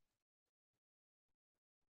work.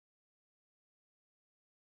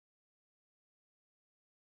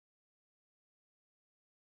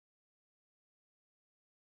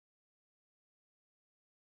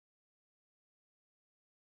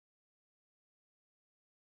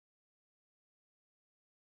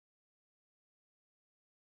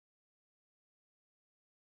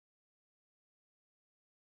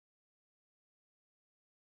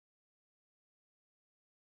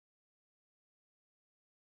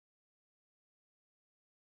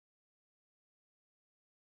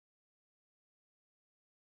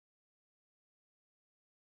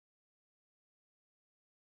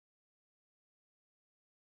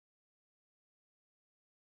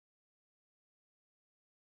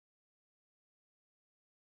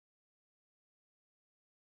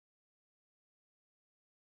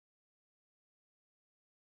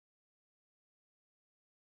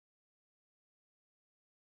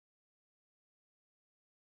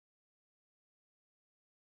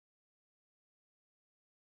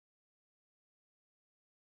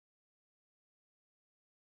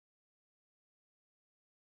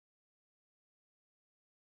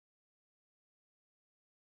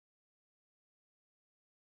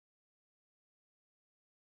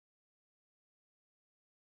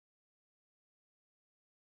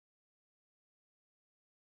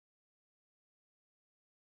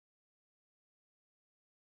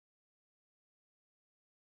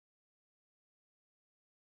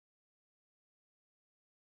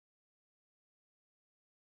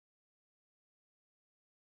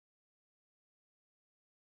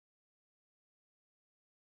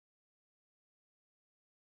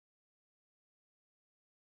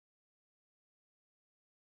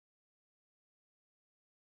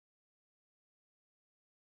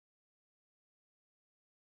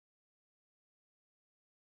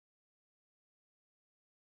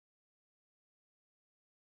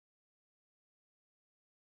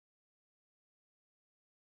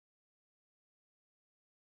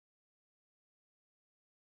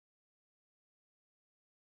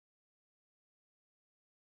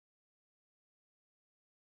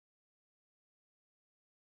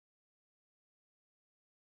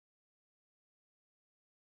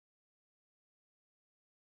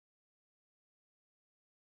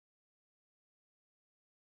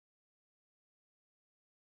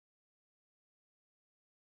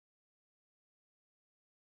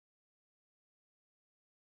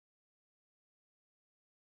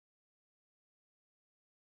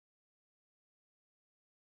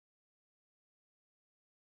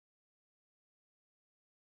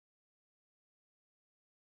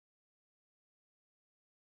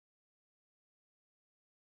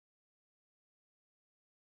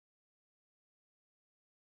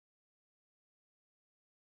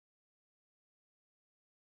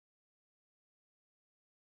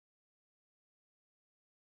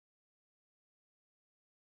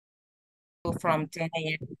 from 10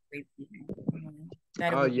 a.m. to 3 p.m.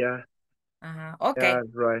 That Oh would be, yeah, okay. yeah,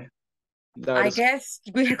 right. That I is guess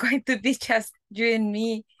we're going to be just you and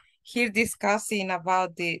me here discussing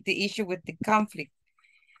about the issue with the conflict.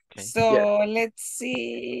 Okay. yeah. So let's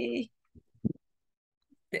see.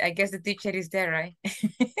 I guess the teacher is there, right?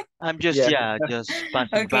 I'm just, Yeah. yeah, just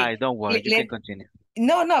passing Okay. by. Don't worry. You can continue.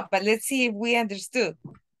 No, but let's see if we understood.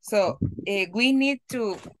 So we need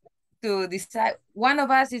to decide. One of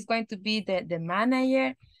us is going to be the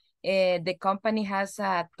manager. The company has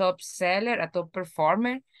a top seller, a top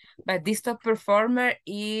performer, but this top performer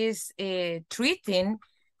is treating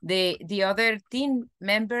the other team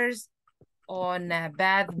members on a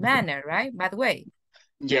bad manner, right? Bad way.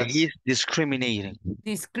 Yeah, Yes. he's discriminating.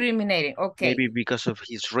 Discriminating. Okay. Maybe because of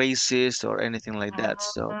his racist or anything like that.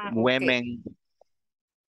 So Okay. women,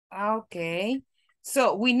 Okay.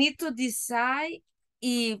 So we need to decide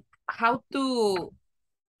if how to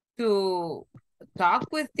talk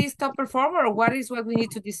with this top performer, or what is what we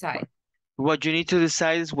need to decide? what you need to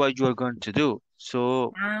decide is what you are going to do.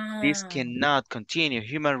 So this Ah, cannot continue. no.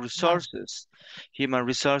 Human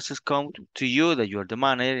resources come to you that you are the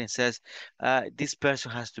manager and says, this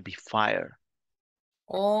person has to be fired.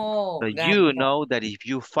 Oh, So got it. you know that if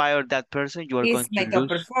you fire that person, you are He's going to my top lose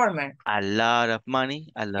performer. a lot of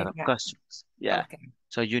money, a lot of Exactly. customers. Yeah. Okay.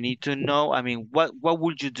 So you need to know, I mean, what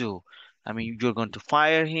would you do? I mean, you're going to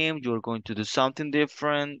fire him, you're going to do something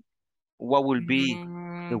different. What will be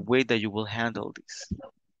the Mm, way that you will handle this?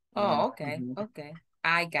 oh, okay. Mhm. Okay.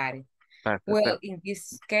 I got it. Perfect. Well, in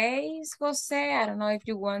this case, Jose, I don't know if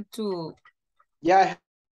you want to. Yeah.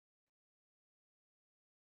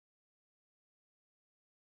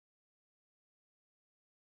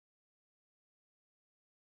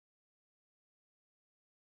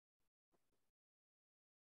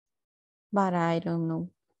 But I don't know.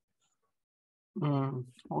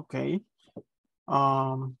 Okay.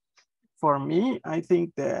 For me, I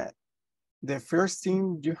think that the first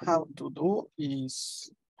thing you have to do is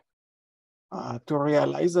to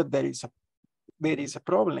realize that there is a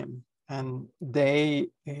problem, and the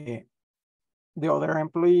other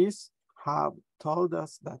employees have told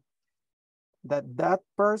us that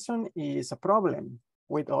person is a problem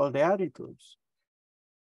with all the attitudes.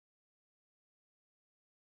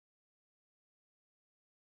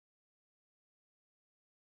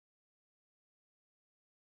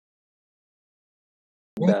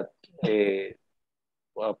 That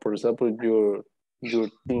for example your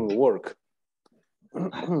teamwork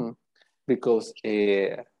because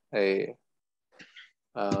uh,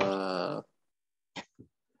 how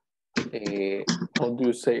do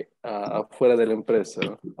you say afuera de la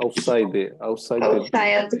empresa, outside Outside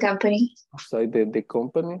of the company. the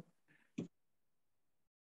company.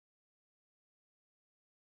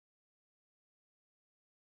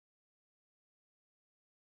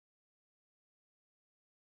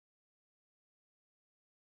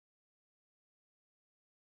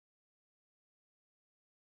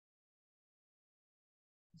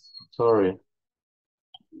 Sorry.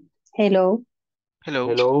 Hello. Hello.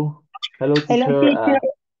 Hello. Hello, Hello, teacher. teacher.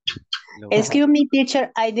 Hello. Excuse me,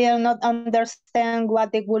 teacher. I did not understand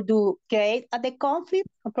what they would do. Create the conflict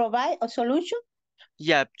or provide a solution?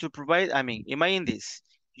 Yeah, to provide, I mean, imagine this.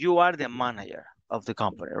 You are the manager of the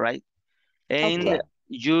company, right? And Okay.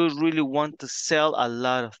 you really want to sell a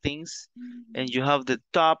lot of things, and you have the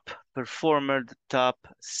top performer, the top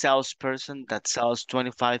salesperson that sells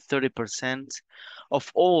 25, 30%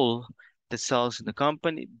 of all the sales in the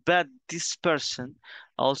company. But this person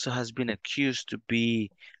also has been accused to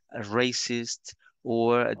be a racist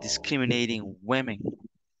or discriminating women.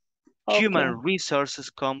 Okay. Human resources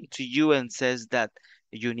come to you and says that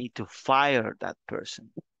you need to fire that person.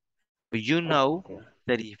 But you know Okay.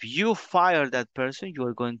 that if you fire that person, you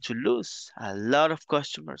are going to lose a lot of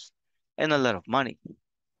customers and a lot of money.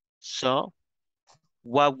 So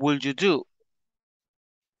what will you do?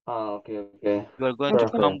 Okay, okay. You are going to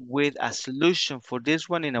Okay. Perfect. come with a solution for this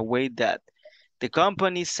one in a way that the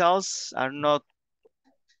company sales are not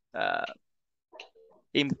uh,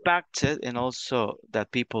 impacted and also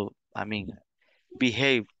that people, I mean,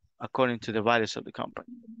 behave according to the values of the company.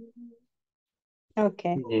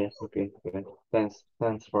 Okay. Yes, okay, okay. Thanks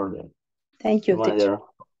for the Thank you, teacher. reminder.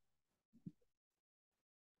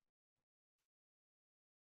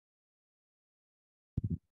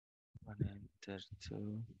 One enter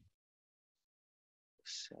to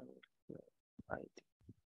seven, right.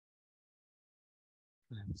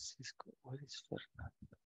 Francisco, what is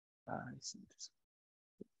Fernando? Isn't this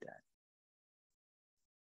that?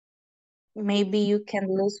 Maybe you can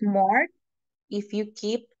lose more if you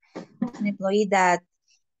keep an employee that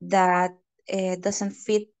doesn't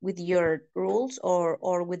fit with your rules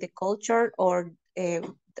or with the culture or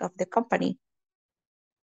of the company.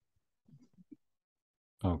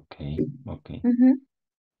 Okay, okay. Mm-hmm.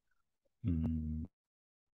 Mm,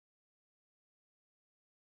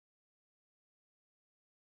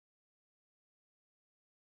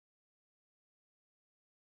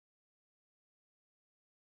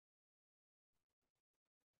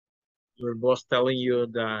 Your boss telling you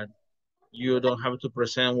that you don't have to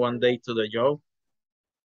present one day to the job.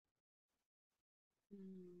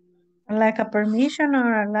 Like a permission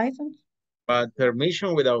or a license? But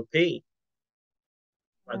permission without pay.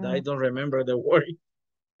 But I don't remember the word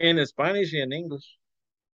in Spanish and English.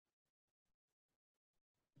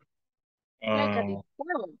 Like a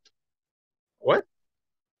discount. What?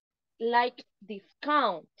 Like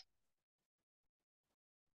discount.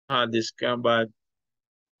 Discount, but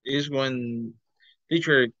is when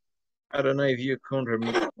teacher, I don't know if you can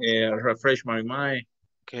refresh my mind.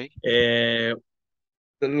 Okay.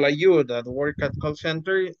 Like you that work at call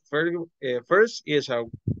center, first is a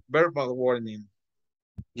verbal warning.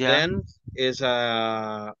 Yeah. Then is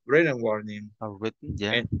a written warning. A written,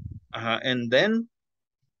 yeah. And then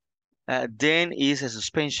is a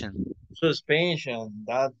suspension. Suspension.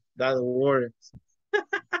 That word.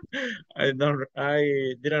 I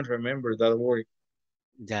didn't remember that word.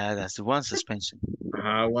 Yeah, that's one suspension.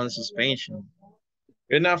 One suspension.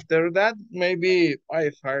 And after that, maybe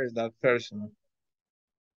I fired that person.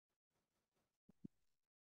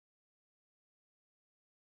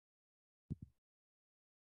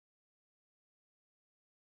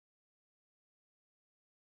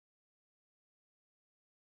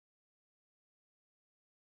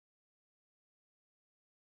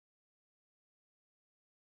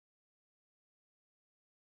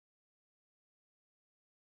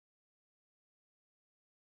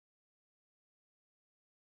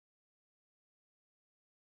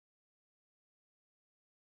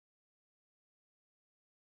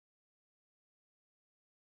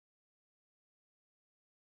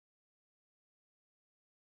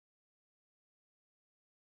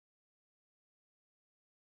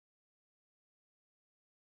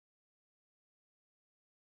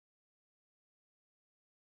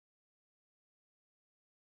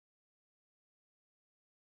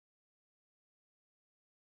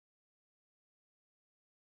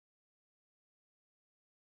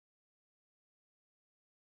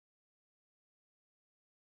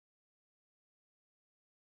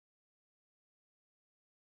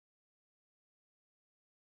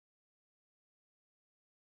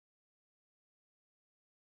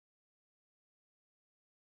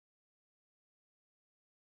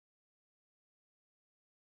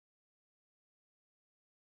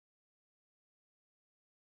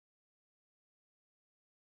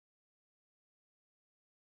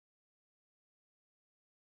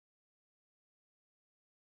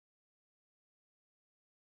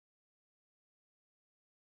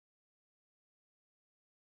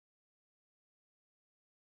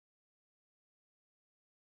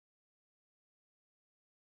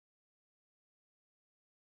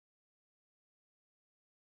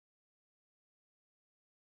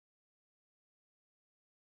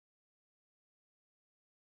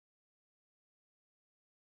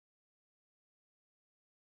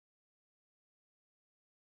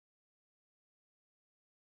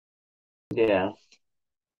 Yeah.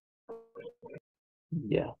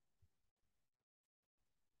 Yeah.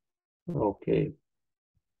 Okay.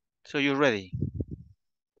 So you're ready?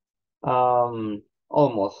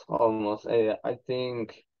 Almost. I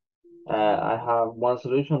think I have one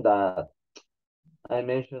solution that I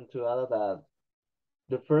mentioned to Ada that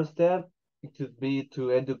the first step it could be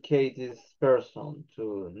to educate this person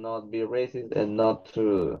to not be racist and not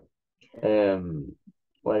to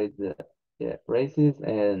what is the racist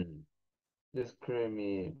and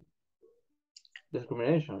discrimination,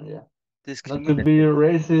 yeah. Not to be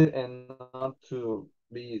racist and not to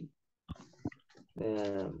be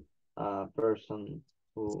a person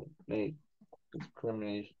who made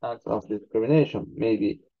discrimination acts of discrimination,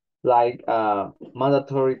 maybe like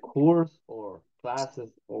mandatory course or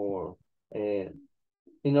classes or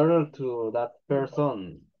in order to that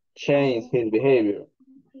person change his behavior.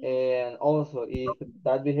 And also if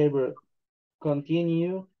that behavior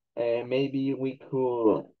continue, maybe we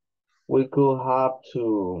could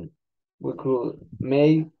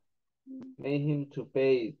make him to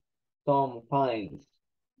pay some fines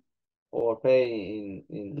or pay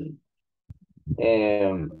in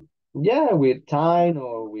yeah, with time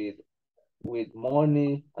or with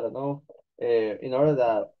money, I don't know, in order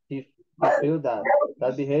that he feel that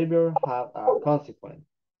that behavior have a consequence.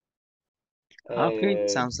 Okay,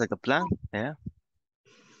 sounds like a plan. Yeah.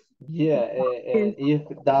 Yeah, and if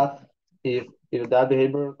that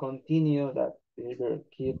behavior continue, that behavior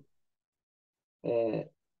keep,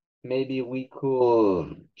 maybe we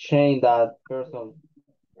could change that person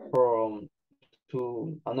from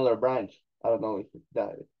to another branch. I don't know if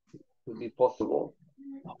that would be possible.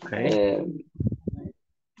 Okay.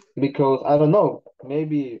 Because I don't know,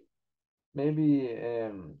 maybe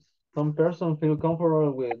some person feel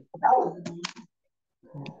comfortable with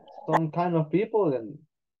some kind of people, and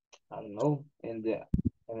I don't know, in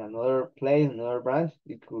another place, another branch,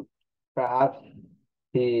 it could perhaps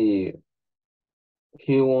he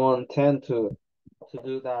won't tend to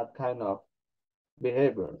do that kind of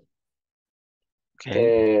behavior.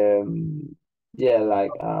 Okay. Yeah,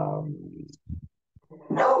 like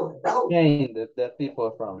change the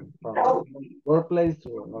people from workplace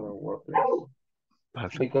to another workplace,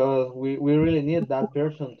 Perfect. because we really need that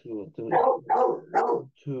person to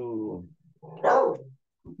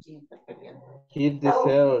keep the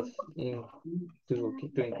sales in to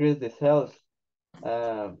increase the sales.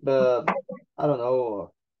 But I don't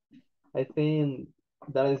know. I think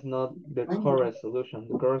that is not the correct solution.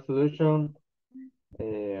 The correct solution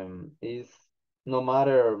is, no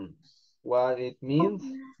matter what it means,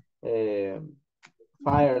 um,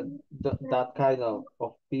 fire that kind of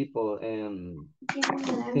people. And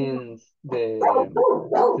since the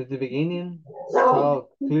beginning, talk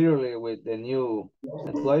clearly with the new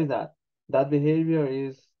employees that that behavior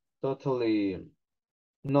is totally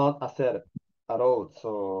not accepted at all.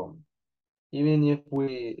 So even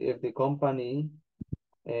if the company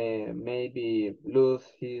maybe lose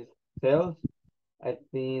his sales, I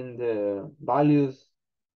think the values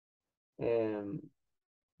um,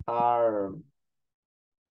 are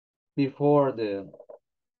before the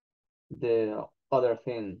other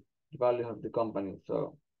thing, the value of the company.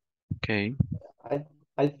 So Okay. I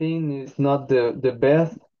I think it's not the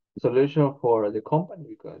best solution for the company,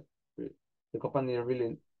 because the company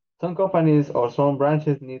really, some companies or some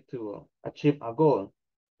branches need to achieve a goal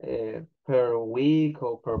per week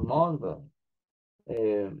or per month. But,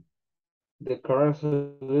 the correct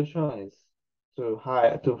solution is to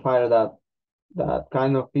fire that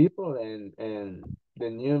kind of people, and the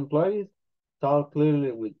new employees talk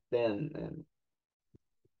clearly with them and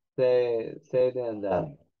say them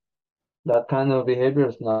that that kind of behavior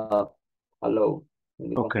is not allowed in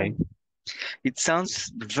the company. Okay. It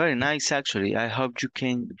sounds very nice, actually. I hope you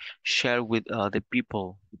can share with the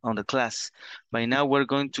people on the class. By now, we're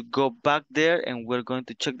going to go back there and we're going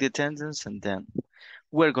to check the attendance and then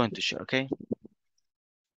we're going to share, okay?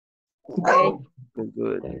 Okay. Good,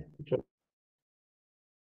 good. Thanks.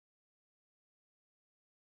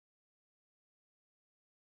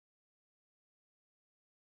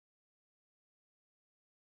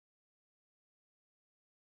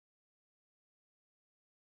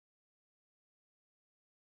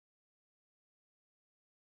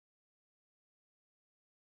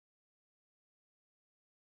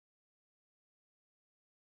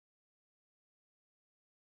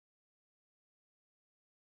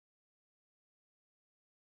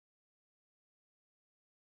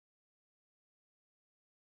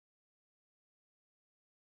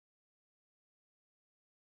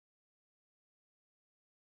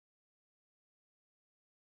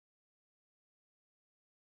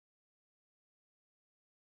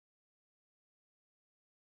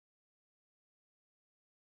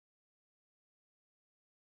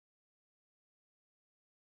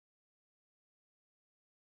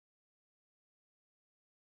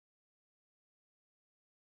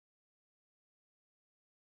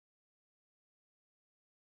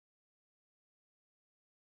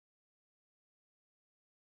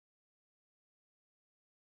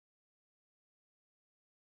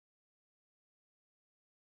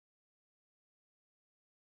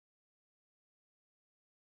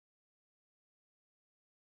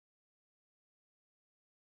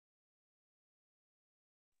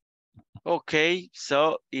 Okay,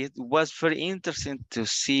 so it was very interesting to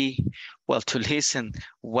see, well, to listen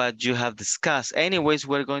what you have discussed. Anyways,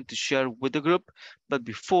 we're going to share with the group, but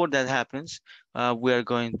before that happens, we are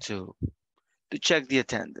going to check the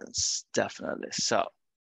attendance, definitely. So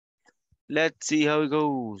let's see how it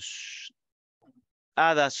goes.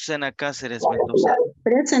 Ada Susana Cáceres Mendoza.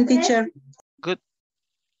 Present, teacher. Good.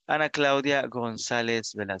 Ana Claudia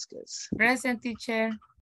González Velázquez. Present, teacher.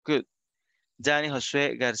 Good. Dani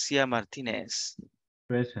Josué García Martínez.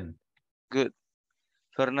 Present. Good.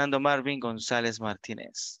 Fernando Marvin González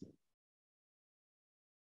Martínez.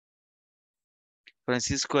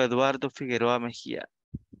 Francisco Eduardo Figueroa Mejía.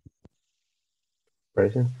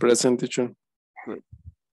 Present. Present, teacher. Good.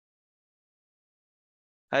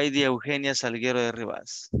 Heidi Eugenia Salguero de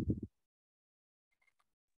Rivas.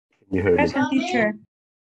 You heard me? Present teacher.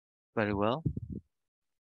 Very well.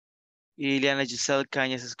 Ileana Giselle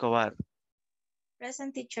Cañas Escobar.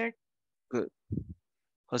 Present teacher. Good.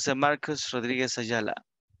 José Marcos Rodríguez Ayala.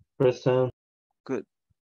 Present. Good.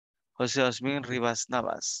 José Osmin Rivas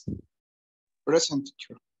Navas. Present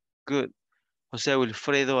teacher. Good. José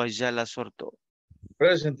Wilfredo Ayala Sorto.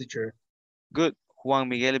 Present teacher. Good. Juan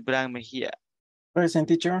Miguel Bran Mejía. Present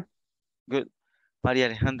teacher. Good. María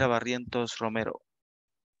Alejandra Barrientos Romero.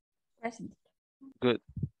 Present. Good.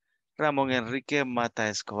 Ramón Enrique Mata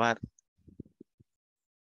Escobar.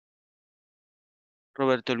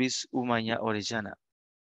 Roberto Luis Umaña Orellana.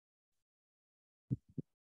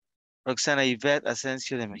 Roxana Ivette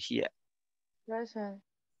Asensio de Mejía. Present.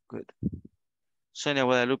 Good. Sonia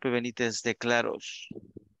Guadalupe Benítez de Claros.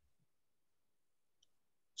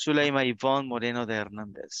 Zuleima Ivonne Moreno de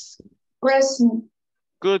Hernández. Present.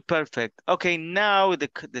 Good, perfect. Okay, now the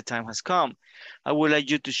time has come. I would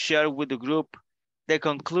like you to share with the group the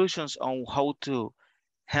conclusions on how to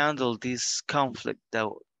handle this conflict that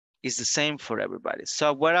is the same for everybody.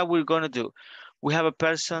 So what are we going to do? We have a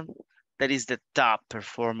person that is the top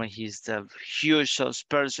performer. He's the huge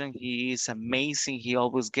salesperson. He is amazing. He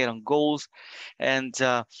always get on goals, and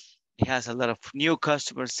he has a lot of new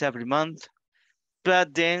customers every month.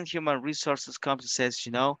 But then human resources comes and says,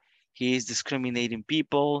 you know, he is discriminating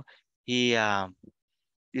people. He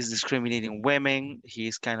is discriminating women. He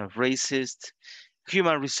is kind of racist.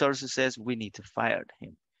 Human resources says we need to fire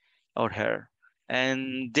him or her.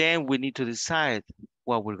 And then we need to decide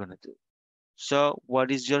what we're going to do. So what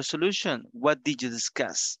is your solution? What did you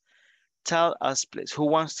discuss? Tell us, please. Who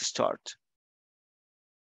wants to start?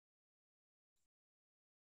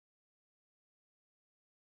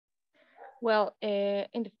 Well,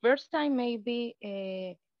 in the first time, maybe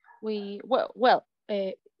we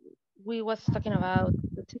was talking about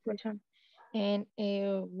the situation, and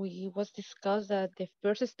we was discussed that the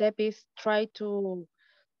first step is try to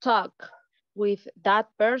talk with that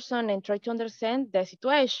person and try to understand the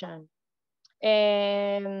situation.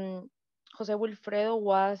 And Jose Wilfredo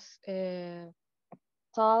was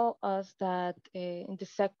tell us that in the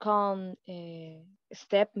second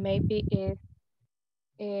step maybe is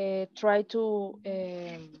try to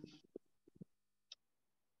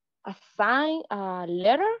assign a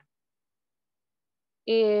letter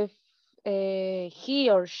if he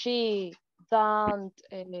or she don't,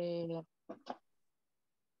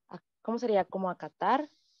 ¿cómo sería? Como acatar.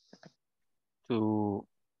 To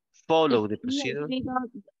follow the If he or procedure. she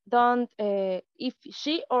don't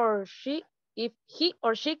if he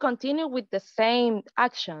or she continue with the same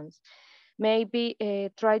actions, maybe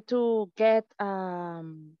try to get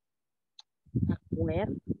acuerdo.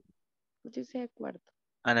 What do you say acuerdo?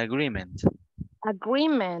 An agreement.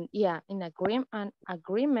 Agreement, yeah, an agreement,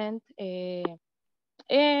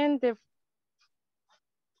 and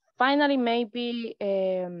finally maybe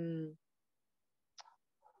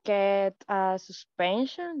get a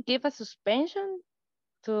suspension, give a suspension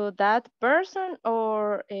to that person,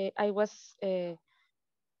 or I was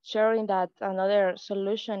sharing that another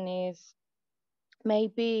solution is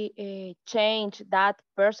maybe change that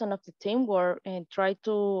person of the teamwork and try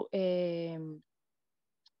to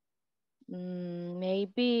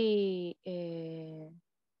maybe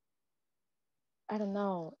I don't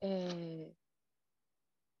know,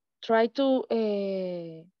 try to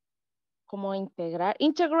como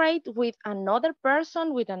integrate with another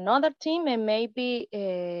person, with another team, and maybe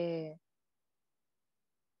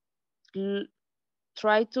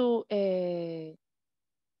try to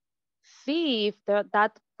see if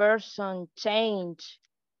that person change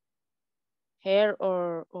her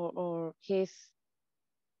or his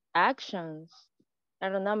actions. I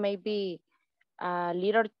don't know, maybe a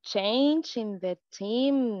little change in the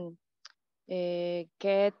team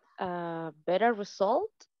get a better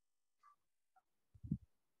result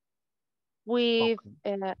with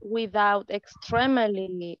without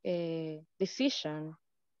extremely decision.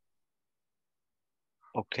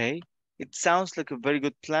 Okay. It sounds like a very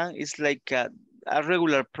good plan. It's like a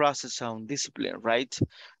regular process on discipline, right?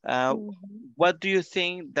 What do you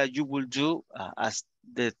think that you will do as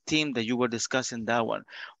the team that you were discussing that one?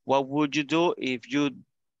 What would you do if you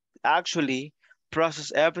actually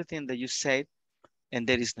process everything that you said and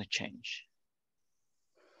there is no change?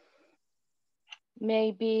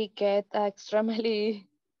 Maybe get extremely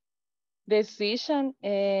decision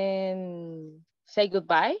and say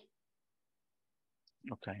goodbye.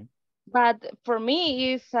 Okay. But for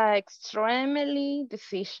me, it's extremely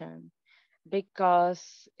decision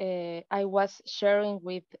because I was sharing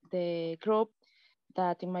with the group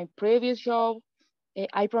that in my previous job,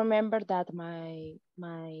 I remember that my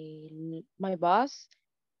boss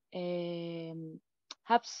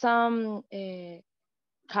have some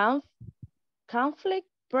conflict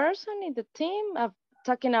person in the team of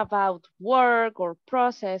talking about work or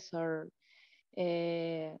process or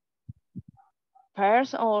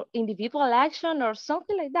person or individual action or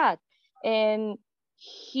something like that. And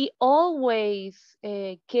he always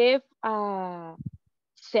gave a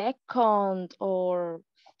second or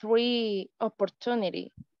three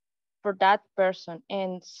opportunity for that person.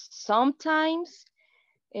 And sometimes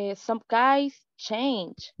some guys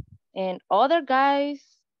change and other guys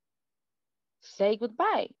say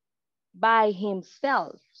goodbye by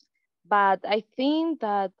himself. But I think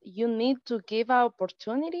that you need to give an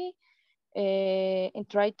opportunity and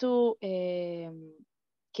try to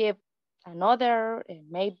give another,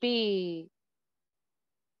 maybe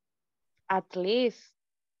at least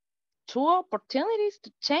two opportunities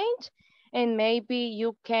to change, and maybe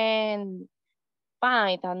you can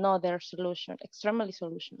find another solution, extremely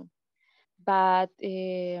solution. But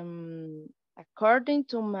according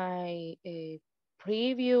to my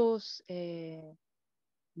previous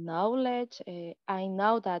knowledge, I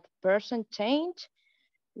know that person change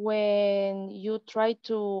when you try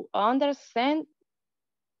to understand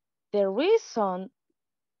the reason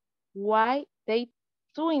why they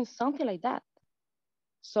doing something like that.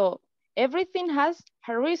 So everything has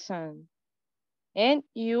a reason, and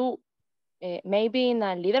you maybe in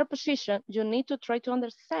a leader position, you need to try to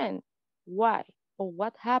understand why or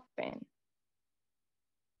what happened.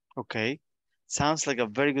 Okay. Sounds like a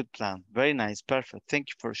very good plan. Very nice. Perfect. Thank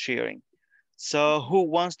you for sharing. So who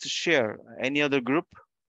wants to share? Any other group?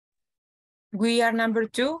 We are number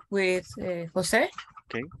 2 with Jose.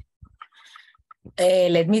 Okay.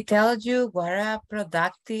 Let me tell you what a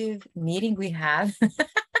productive meeting we had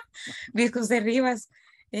with Jose Rivas.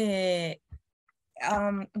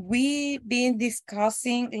 We've been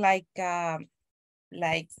discussing like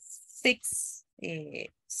 6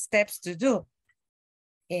 steps to do.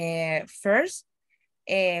 First,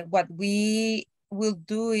 what we will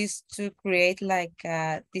do is to create like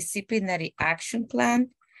a disciplinary action plan,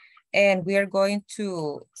 and we are going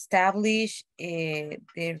to establish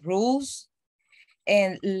the rules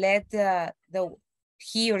and let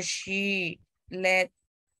he or she let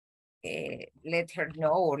her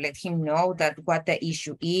know or let him know that what the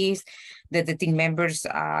issue is, that the team members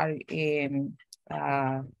are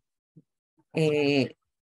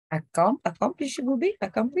accomplished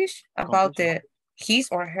about his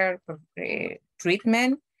or her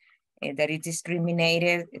treatment, that is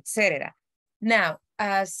discriminated, etc. Now,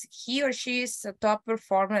 as he or she is a top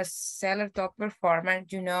performer, seller top performer,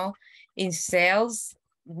 you know, in sales,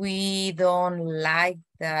 we don't like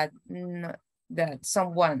that that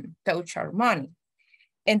someone touch our money.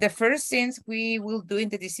 And the first things we will do in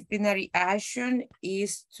the disciplinary action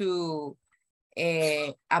is to,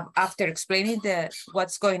 after explaining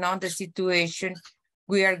what's going on, the situation,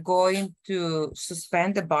 we are going to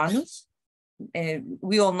suspend the bonus.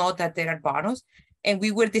 We all know that there are bonus, and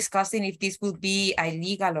we were discussing if this will be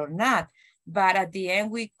illegal or not. But at the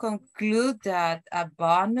end, we conclude that a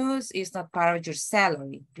bonus is not part of your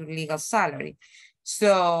salary, your legal salary.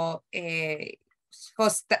 So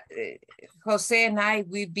Jose and I,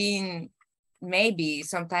 we've been maybe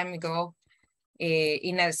some time ago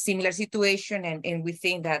in a similar situation, and we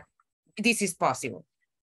think that this is possible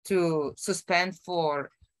to suspend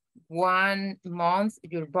for 1 month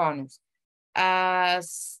your bonus.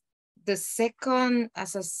 As a second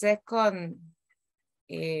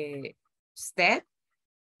step,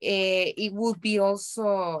 it would be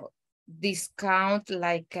also discount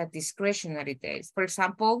like a discretionary days. For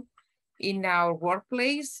example, in our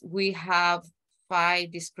workplace, we have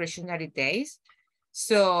 5 discretionary days.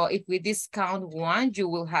 So if we discount 1, you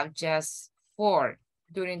will have just 4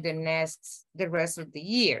 during the rest of the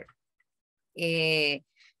year.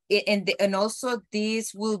 And also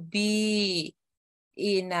this will be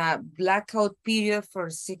in a blackout period for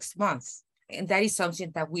 6 months. And that is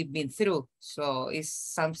something that we've been through. So it's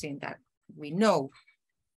something that we know.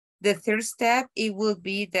 The third step, it will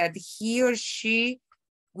be that he or she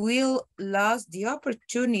will lose the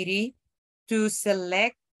opportunity to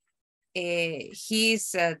select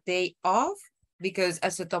his day off, because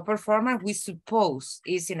as a top performer, we suppose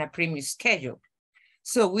is in a premium schedule.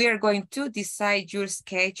 So we are going to decide your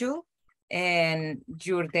schedule and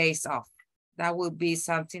your days off. That will be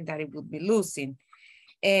something that it will be losing.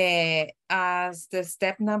 As the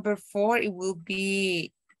step number 4, it will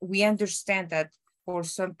be, we understand that for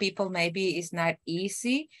some people, maybe it's not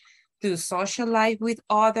easy to socialize with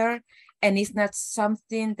others, and it's not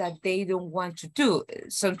something that they don't want to do.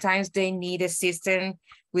 Sometimes they need assistance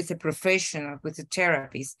with a professional, with a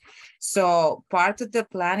therapist. So part of the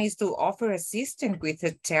plan is to offer assistance with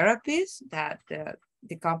a therapist that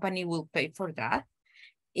the company will pay for that.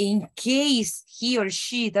 In case he or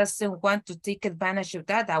she doesn't want to take advantage of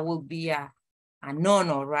that, that will be a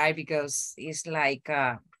no-no, right? Because it's like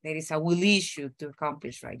there is a will issue to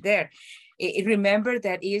accomplish right there. Remember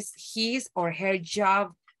that is his or her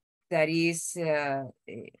job that is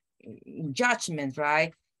in judgment,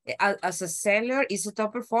 right? As a seller, is a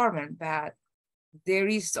top performer, but there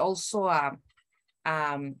is also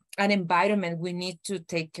an environment we need to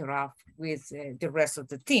take care of with the rest of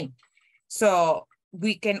the team. So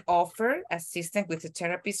we can offer assistance with a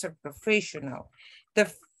therapist or professional.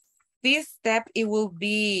 The fifth step, it will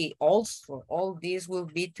be also, all these will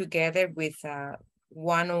be together with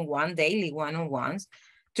one-on-one, daily one-on-ones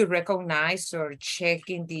to recognize or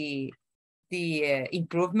checking the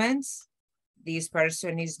improvements this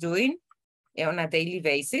person is doing on a daily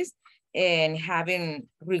basis, and having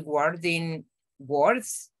rewarding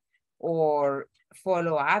words or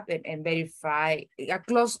follow up and verify a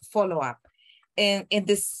close follow up. And in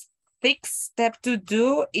this sixth step to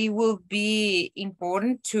do, it will be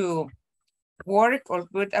important to work or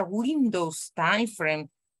put a Windows time frame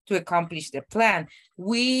to accomplish the plan.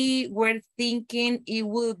 We were thinking it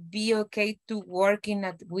would be okay to work in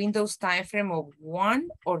a Windows time frame of 1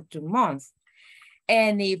 or 2 months.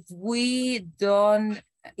 And if we don't,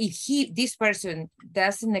 if this person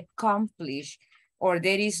doesn't accomplish, or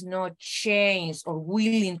there is no change or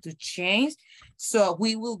willing to change, so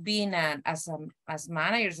we will be in as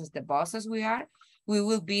managers, as the bosses we are, we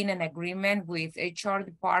will be in an agreement with HR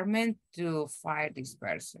department to fire this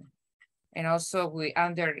person. And also we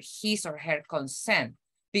under his or her consent,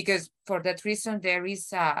 because for that reason, there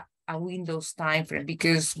is a Windows time frame,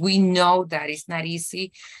 because we know that it's not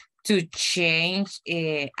easy to change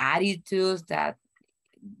attitudes that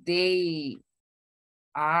they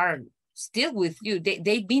are still with you.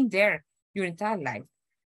 They've been there your entire life.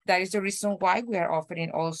 That is the reason why we are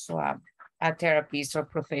offering also a therapist or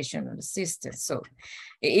professional assistant. So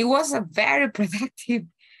it was a very productive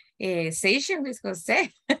session with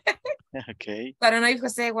Jose. Okay. I don't know if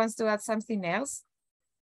Jose wants to add something else.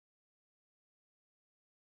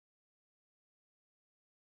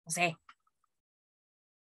 Jose.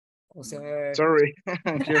 Jose. Sorry.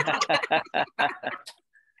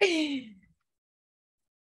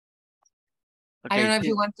 I don't know if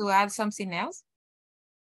you want to add something else.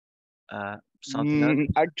 Something else?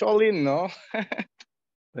 Actually, no.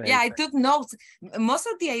 Yeah, I took notes. Most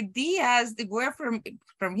of the ideas were from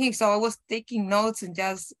him, so I was taking notes and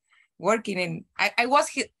just working. And I was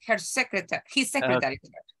his secretary.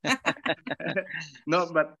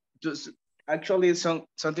 No, but just actually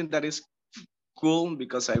something that is cool,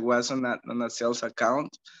 because I was on a sales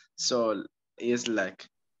account, so it's like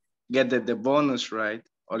get the bonus, right?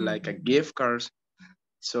 Or like a gift card.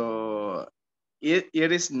 So it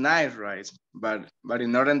is nice, right? But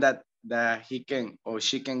in order that he can or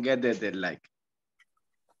she can get the like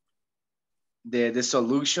the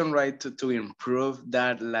solution, right, to improve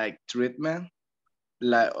that like treatment,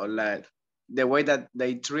 like the way that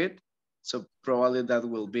they treat. So probably that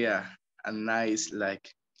will be a nice like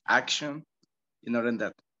action, in order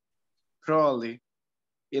that probably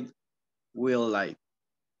it will like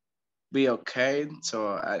be okay.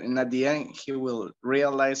 So and at the end he will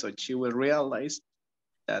realize, or she will realize,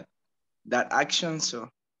 that action, so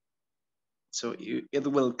it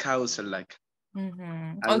will cause a like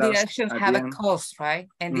All the loss actions at have the a end. cost, right?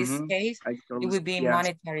 In this case, Actually, it would be yeah.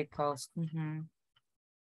 monetary cost.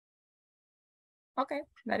 Okay,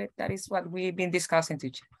 that is what we've been discussing,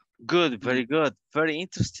 teacher. Good, very good. Very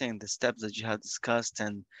interesting, the steps that you have discussed.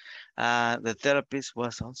 And the therapist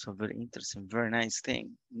was also very interesting. Very nice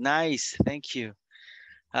thing. Nice, thank you.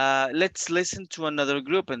 Let's listen to another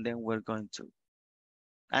group, and then we're going to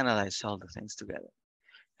analyze all the things together.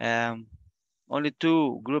 Only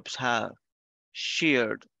 2 groups have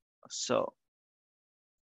shared. So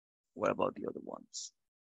what about the other ones?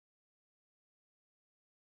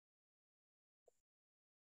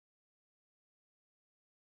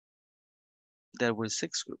 There were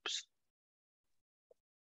 6 groups.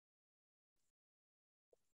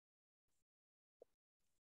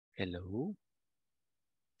 Hello?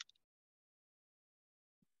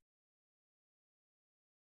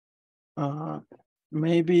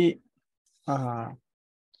 Maybe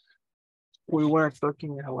we were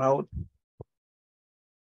talking about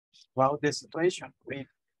the situation with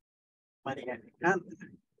Maria Alejandra.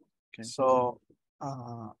 Okay. So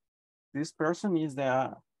this person is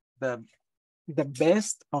the the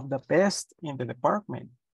best of the best in the department.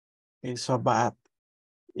 So bad.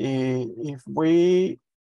 If we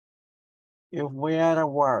are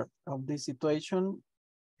aware of this situation,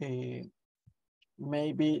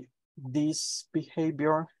 maybe this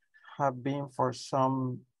behavior have been for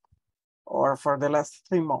some or for the last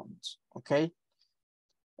 3 months, okay?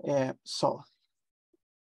 So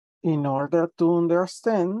in order to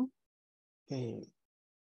understand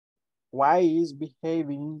why is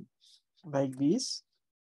behaving like this,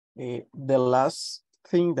 the last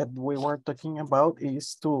thing that we were talking about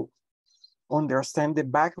is to understand the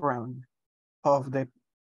background of the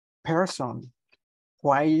person.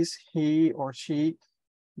 Why is he or she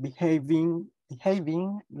behaving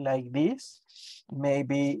like this?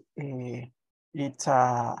 Maybe it's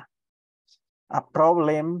a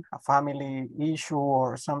problem, a family issue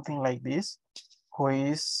or something like this,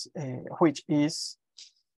 which is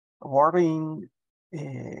worrying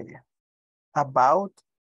about,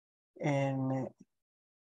 and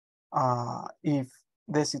if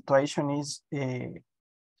the situation is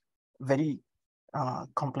very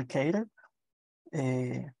complicated,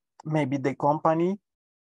 maybe the company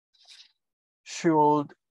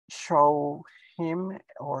should show him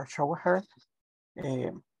or show her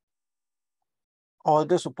all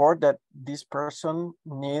the support that this person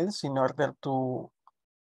needs in order to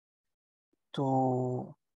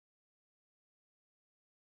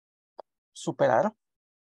superar,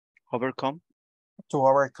 to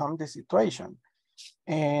overcome the situation.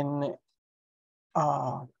 And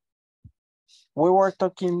we were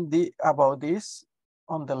talking about this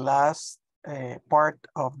on the last part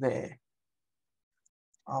of the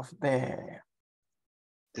time.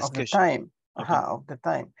 Okay. Of the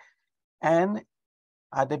time. And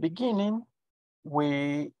at the beginning,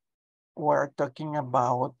 we were talking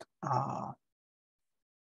about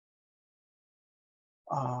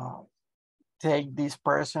take this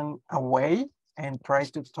person away and try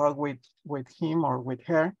to talk with him or with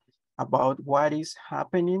her about what is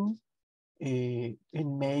happening, and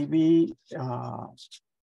maybe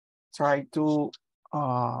try to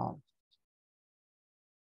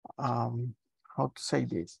how to say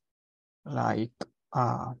this, like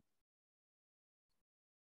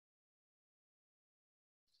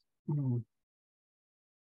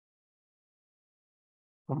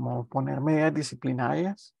como poner medidas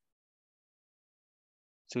disciplinarias.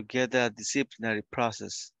 To get a disciplinary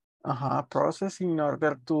process. Process in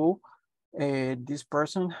order to, this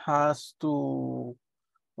person has to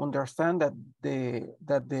understand that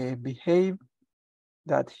the behavior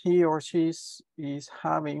that he or she is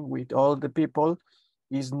having with all the people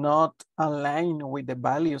is not aligned with the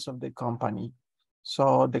values of the company.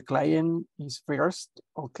 So the client is first,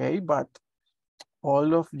 okay, but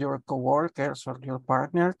all of your coworkers or your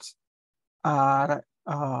partners are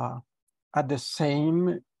at the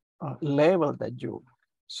same level that you.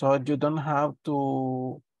 So you don't have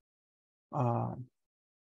to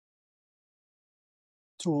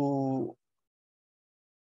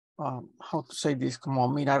how to say this, como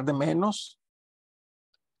mirar de menos.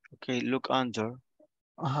 Okay, look under.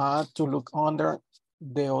 To look under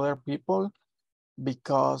the other people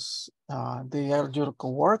because they are your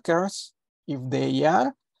coworkers, if they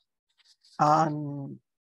are, and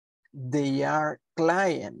they are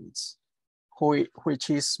clients,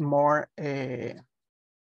 which is more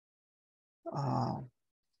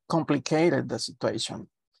complicated, the situation.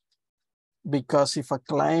 Because if a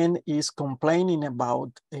client is complaining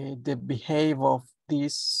about the behavior of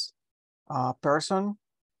this person,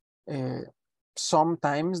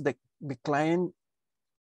 sometimes the client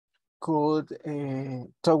could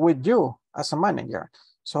talk with you as a manager.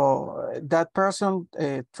 So that person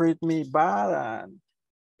treat me bad and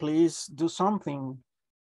please do something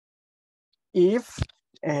if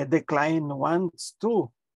the client wants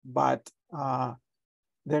to, but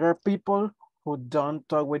there are people who don't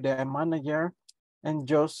talk with their manager and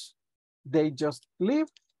they just leave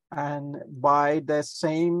and buy the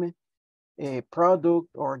same product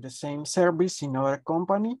or the same service in other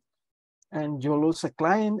company, and you lose a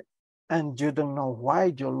client and you don't know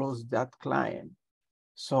why you lose that client.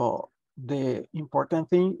 So the important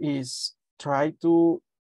thing is try to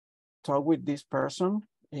talk with this person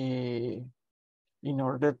in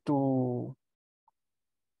order to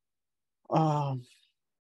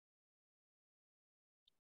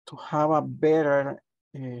have a better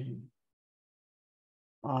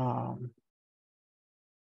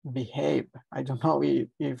behave. I don't know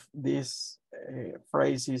if this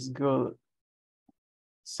phrase is good.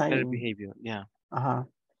 Better behavior, yeah.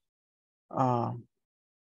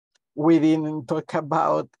 We didn't talk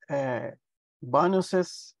about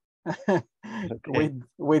bonuses Okay.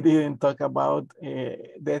 we didn't talk about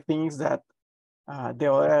the things that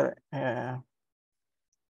the other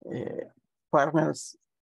partners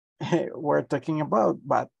were talking about,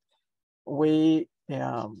 but we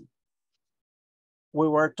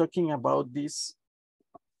were talking about this,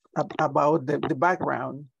 about the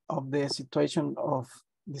background of the situation of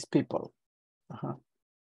these people.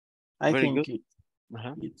 I Very think good.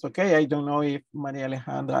 it's okay. I don't know if Maria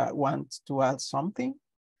Alejandra wants to add something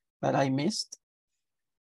that I missed.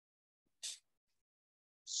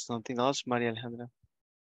 Something else, Maria Alejandra?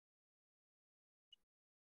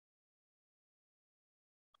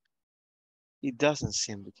 It doesn't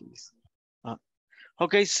seem the case.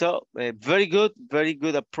 Okay, so very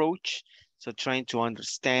good approach. So trying to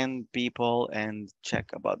understand people and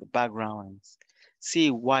check about the background and see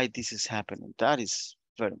why this is happening. That is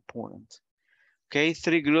very important. Okay,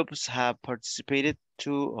 3 groups have participated,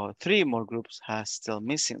 2 or 3 more groups have still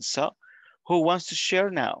missing. So who wants to share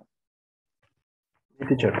now?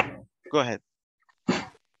 Teacher. Go ahead.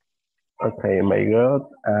 Okay, my God,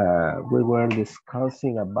 we were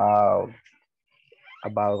discussing about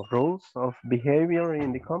rules of behavior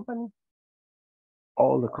in the company.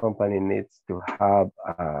 All the company needs to have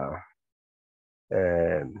a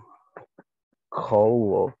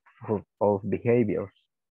code of behaviors,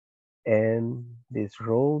 and this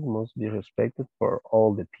rule must be respected for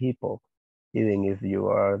all the people, even if you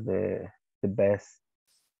are the best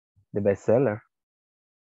seller.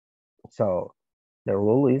 So the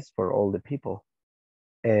rule is for all the people,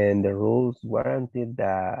 and the rules guarantee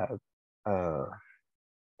that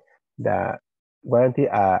guarantee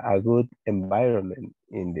a good environment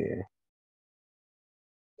in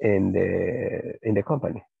the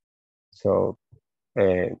company. So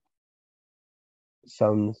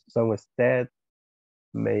some step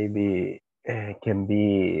maybe can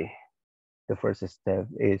be, the first step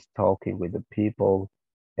is talking with the people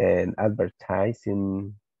and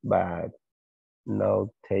advertising, but not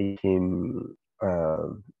taking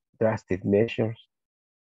drastic measures.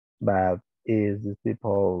 But if the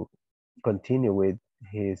people continue with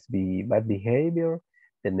his bad behavior,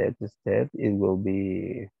 the next step it will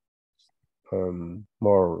be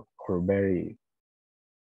more or very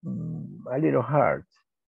a little hard.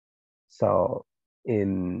 So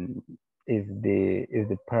if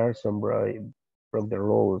the person broke the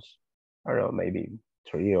rules, I don't know, maybe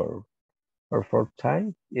 3 or 4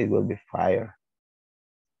 times, it will be fired.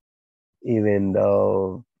 Even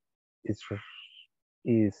though is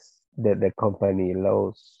that the company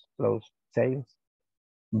lost sales,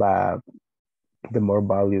 but the more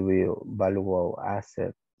valuable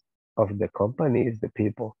asset of the company is the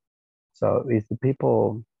people. So if the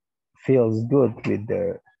people feels good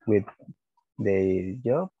with the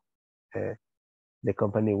job, the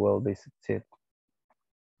company will be succeed.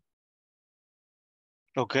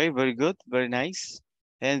 Okay, very good, very nice.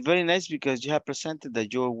 And very nice because you have presented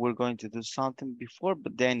that you were going to do something before,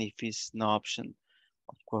 but then if it's no option,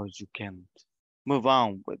 of course you can move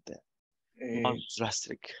on with the most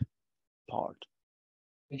drastic part.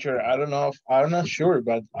 Teacher, I don't know if I'm not sure,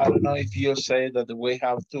 but I don't know if you say that we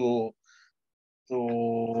have to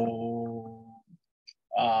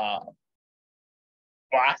uh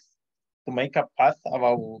path to make a path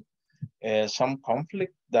about some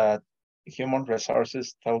conflict that human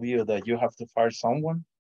resources tell you that you have to fire someone.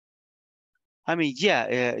 I mean, yeah,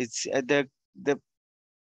 it's the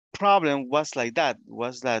problem was like that,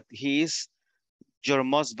 was that he is your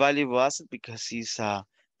most valuable asset because he's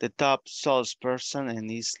the top salesperson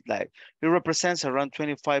and he's like, he represents around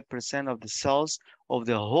 25% of the sales of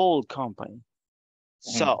the whole company.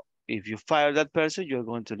 So if you fire that person, you're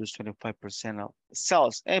going to lose 25% of the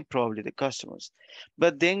sales and probably the customers.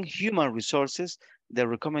 But then human resources, the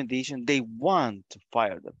recommendation, they want to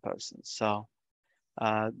fire the person. So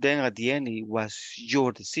then at the end, it was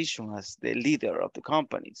your decision as the leader of the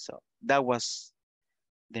company. So that was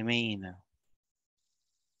the main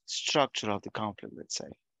structure of the conflict, let's say.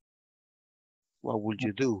 What would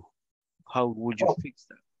you do? How would you fix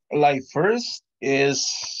that? Like first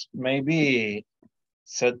is maybe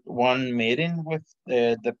set one meeting with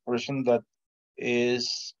the person that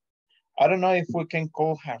is, I don't know if we can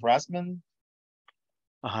call harassment.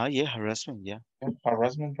 Yeah, harassment, yeah.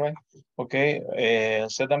 Harassment, right? Okay,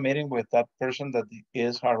 set a meeting with that person that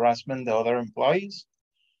is harassing the other employees,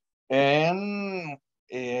 and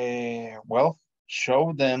well,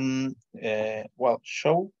 show them,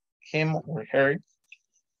 show him or her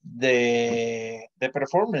the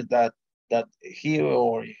performance that he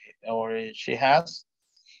or she has,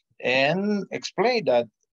 and explain that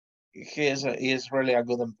he is really a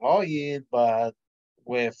good employee, but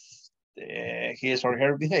with his or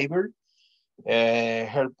her behavior,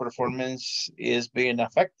 her performance is being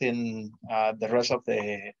affecting the rest of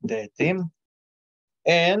the team.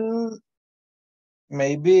 And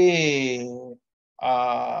maybe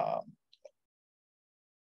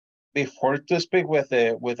before to speak with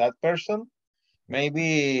that person,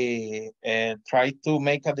 maybe try to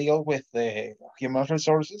make a deal with the human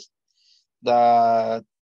resources that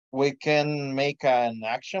we can make an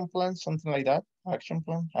action plan, something like that. Action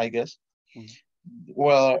plan, I guess.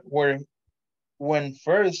 Well, when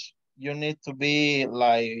first you need to be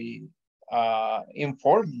like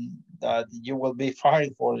informed that you will be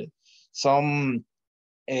fired for some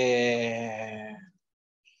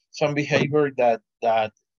behavior that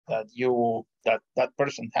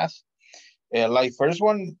person has. Like first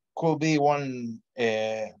one could be one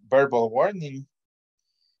verbal warning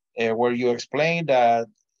where you explain that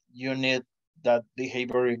you need that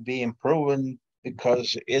behavior be improved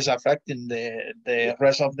because it's affecting the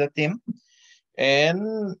rest of the team.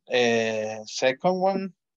 And second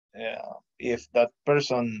one, if that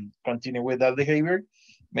person continue with that behavior,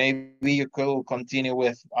 maybe you could continue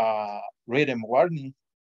with written warning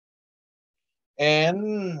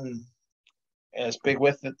and speak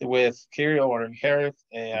with her or her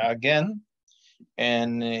again.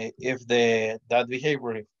 And if that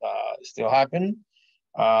behavior still happen,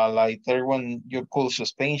 like third one, you could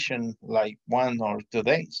suspension like 1 or 2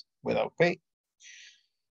 days without pay.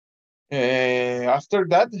 After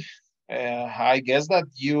that, I guess that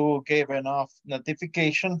you gave enough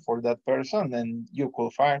notification for that person and you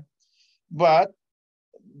could fire. But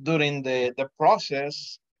during the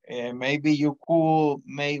process, maybe you could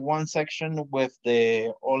make one section with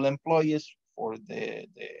the all employees for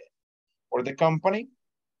the company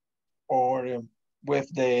or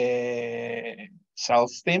with the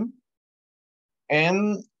sales team,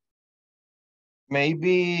 and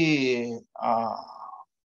maybe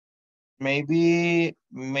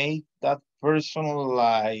make that person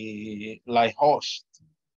like host,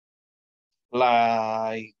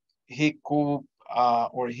 like he could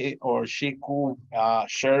or he or she could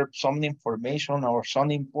share some information or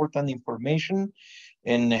some important information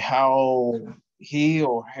in how he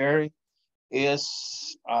or her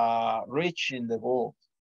is reaching the goal.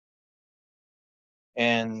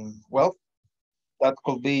 And well, that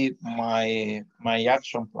could be my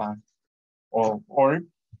action plan or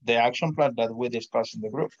the action plan that we discussed in the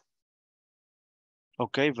group.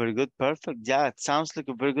 Okay, very good, perfect. Yeah, it sounds like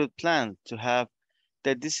a very good plan to have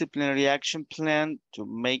the disciplinary action plan to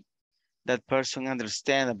make that person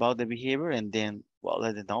understand about the behavior and then, well,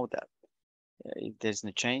 let them know that if there's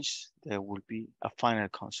no change, there will be a final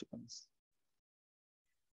consequence.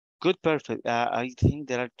 Good, perfect. I think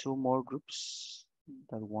there are 2 more groups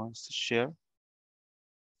that wants to share.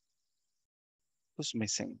 Who's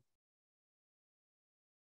missing?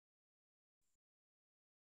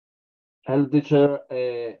 Hello, teacher.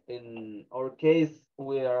 In our case,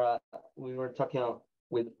 we were talking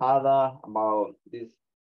with Ada about the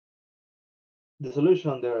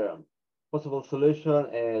solution, the possible solution,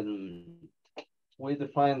 and we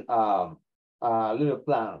define a little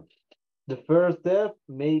plan. The first step,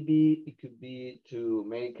 maybe it could be to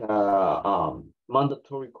make a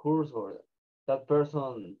mandatory course, or that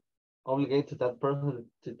person obligate that person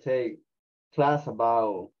to take class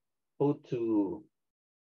about how to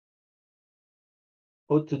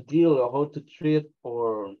deal or how to treat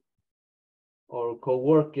or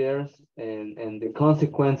co-workers and the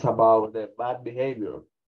consequence about the bad behavior.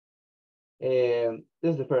 This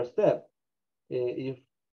is the first step. If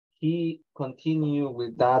he continue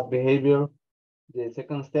with that behavior, the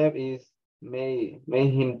second step is may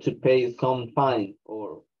him to pay some fine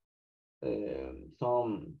or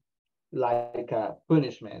some like a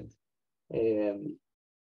punishment.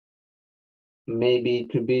 Maybe it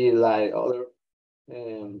could be like other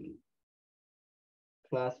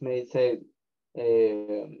classmates say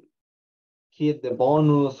keep the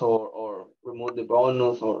bonus or remove the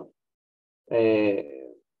bonus or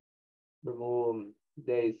remove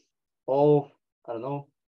days off. I don't know.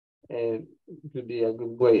 It could be a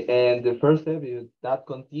good way. And the first step is that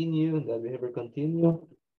behavior continue,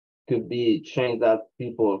 could be change that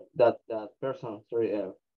person,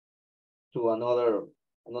 to another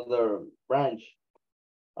branch.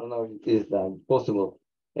 I don't know if it is that possible.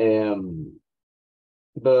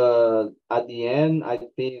 But at the end, I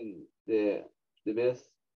think the best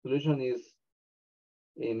solution is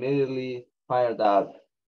immediately fire that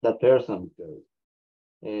person, because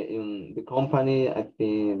in the company, I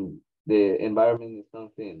think the environment is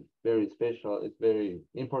something very special. It's very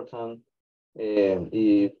important.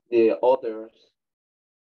 If the others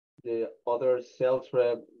the other sales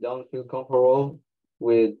rep don't feel comfortable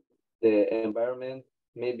with the environment,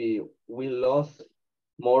 maybe we lost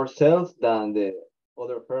more sales than the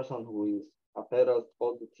other person who is ahead of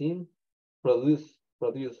the team produce.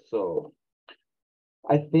 So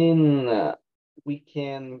I think we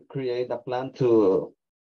can create a plan to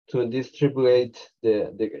distribute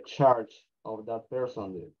the charge of that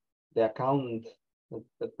person, the account that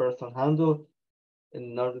the person handle,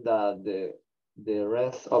 in order that the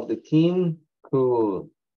rest of the team could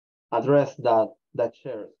address that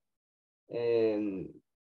share. And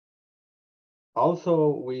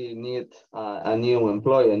also we need a new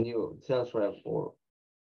employee, a new sales rep, or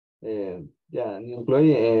yeah, a new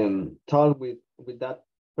employee, and talk with that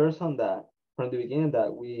person that from the beginning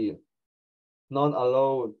that we not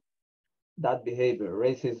allow that behavior,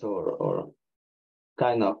 racist or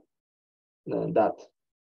kind of that.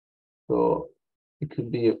 So it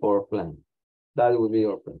could be our plan. That would be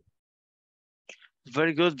our plan.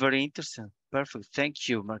 Very good, very interesting. Perfect. Thank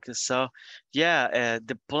you, Marcus. So, yeah,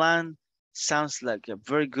 the plan sounds like a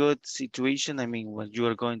very good situation. I mean, when you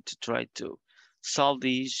are going to try to solve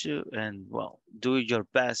the issue and, well, do your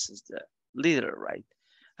best as the leader, right?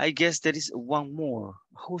 I guess there is one more.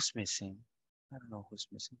 Who's missing? I don't know who's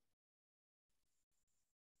missing.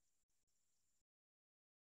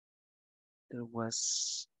 There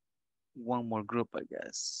was one more group, I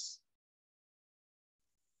guess.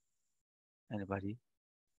 Anybody?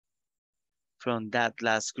 From that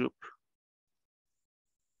last group?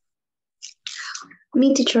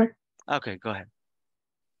 Me, teacher. Okay, go ahead.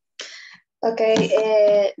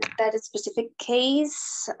 Okay, that specific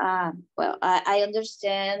case, well, I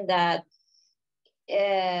understand that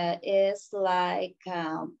it's like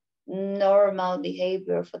normal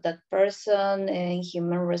behavior for that person, and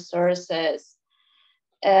human resources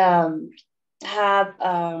have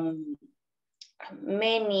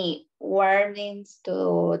many warnings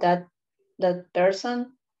to that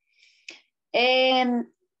person, and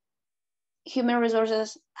human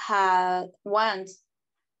resources wants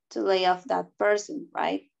to lay off that person,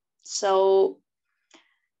 right? So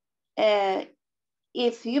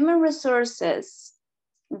if human resources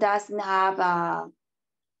doesn't have a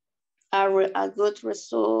good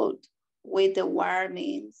result with the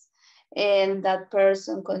warnings, and that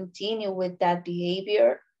person continue with that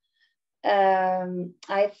behavior,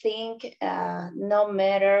 I think no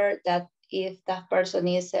matter that if that person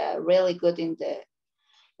is really good in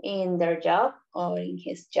their job or in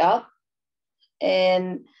his job,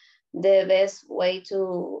 and the best way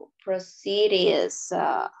to proceed is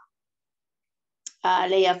lay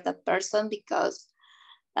off that person, because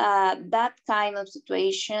that kind of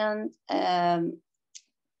situation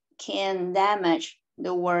can damage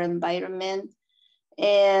the work environment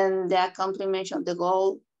and the accomplishment of the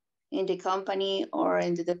goal in the company or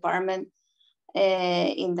in the department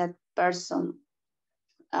in that person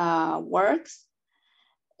works.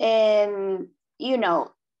 And, you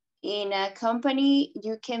know, in a company,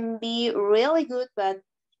 you can be really good, but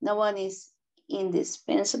no one is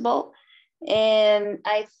indispensable. And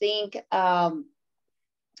I think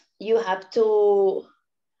you have to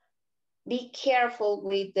be careful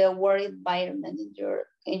with the work environment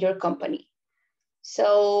in your company.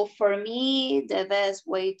 So for me, the best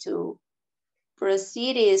way to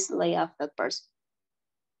proceed is lay off that person.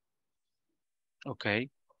 Okay,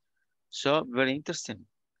 so very interesting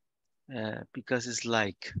because it's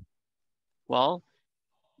like, well,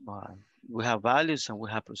 we have values and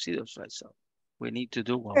we have procedures, right? So we need to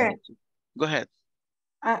do what we need to. Go ahead.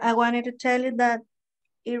 I wanted to tell you that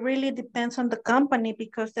it really depends on the company,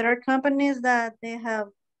 because there are companies that they have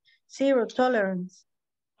zero tolerance.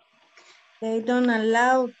 They don't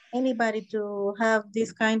allow anybody to have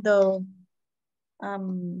this kind of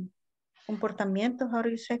comportamiento. How do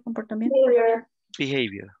you say comportamiento?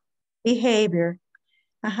 Behavior.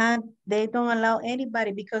 They don't allow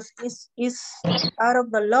anybody because it's out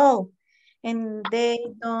of the law, and they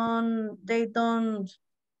don't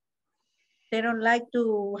like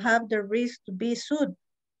to have the risk to be sued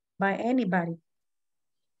by anybody.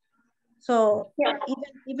 So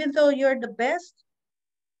even though you're the best,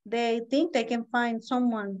 they think they can find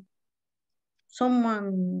someone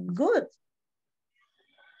good.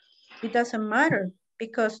 It doesn't matter,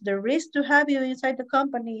 because the risk to have you inside the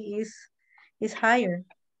company is higher.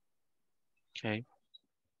 Okay.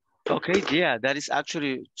 Okay, yeah, that is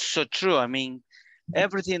actually so true. I mean,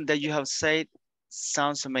 everything that you have said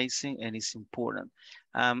sounds amazing and it's important.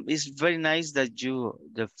 It's very nice that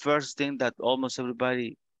the first thing that almost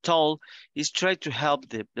everybody told is try to help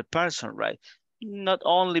the person, right? Not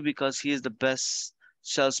only because he is the best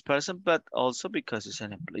salesperson, but also because he's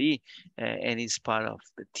an employee and he's part of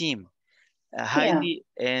the team. Yeah. Heidi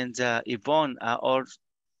and Yvonne are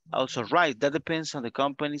also right. That depends on the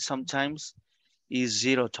company. Sometimes is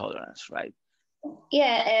zero tolerance, right?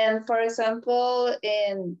 Yeah, and for example,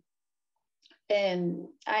 I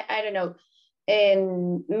don't know,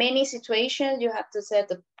 in many situations you have to set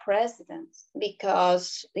the precedence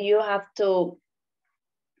because you have to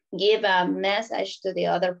give a message to the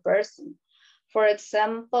other person. For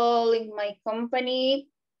example, in my company,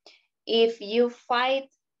 if you fight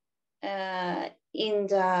inside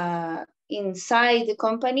the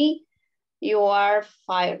company, you are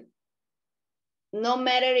fired. No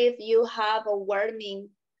matter if you have a warning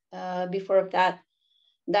before that,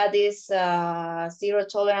 that is zero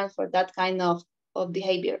tolerance for that kind of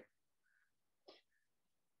behavior.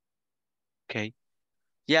 Okay.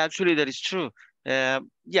 Yeah, actually, that is true.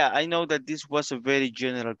 Yeah, I know that this was a very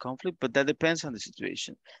general conflict, but that depends on the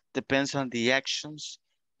situation, depends on the actions,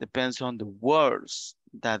 depends on the words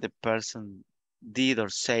that the person did or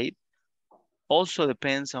said. Also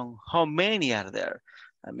depends on how many are there.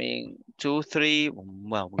 I mean, 2, 3,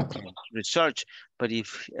 well, we can research, but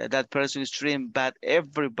if that person is treating bad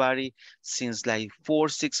everybody since like 4,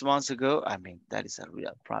 6 months ago, I mean, that is a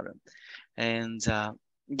real problem. And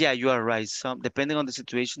yeah, you are right. Some, depending on the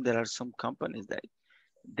situation, there are some companies that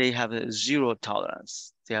they have a zero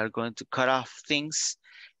tolerance. They are going to cut off things.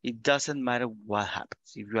 It doesn't matter what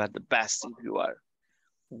happens. If you are the best, if you are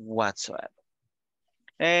whatsoever.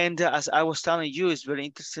 And as I was telling you, it's very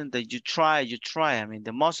interesting that you try. I mean,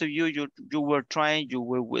 the most of you were trying, you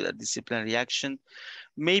were with a disciplinary action.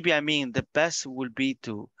 Maybe, I mean, the best will be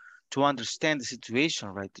to understand the situation,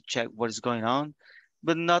 right? To check what is going on.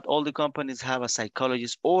 But not all the companies have a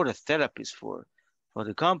psychologist or a therapist for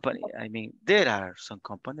the company. I mean, there are some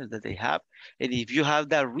companies that they have, and if you have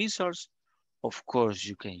that resource, of course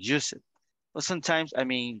you can use it. But sometimes, I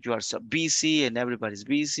mean, you are so busy and everybody's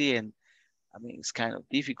busy, and I mean, it's kind of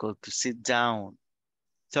difficult to sit down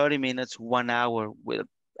 30 minutes, 1 hour with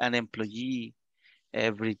an employee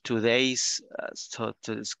every 2 days to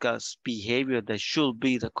discuss behavior that should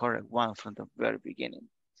be the correct one from the very beginning.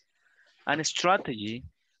 And a strategy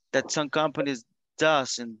that some companies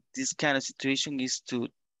does in this kind of situation is to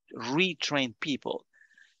retrain people.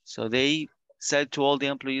 So they said to all the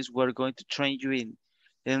employees, we're going to train you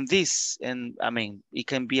in this. And I mean, it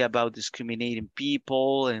can be about discriminating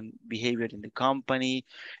people and behavior in the company.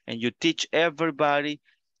 And you teach everybody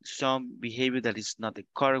some behavior that is not the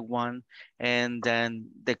correct one, and then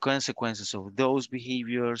the consequences of those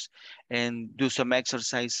behaviors, and do some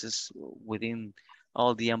exercises within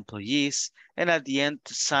all the employees, and at the end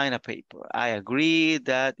to sign a paper. I agree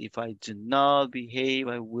that if I do not behave,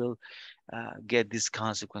 I will get these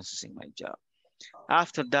consequences in my job.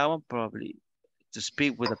 After that one, probably to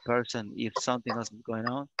speak with a person if something else is going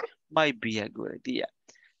on might be a good idea.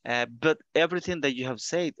 But everything that you have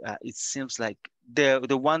said, it seems like the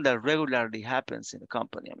one that regularly happens in the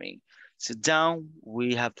company. I mean, sit down,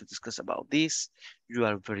 we have to discuss about this. You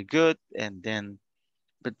are very good, and then,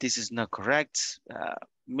 but this is not correct.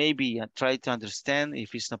 Maybe try to understand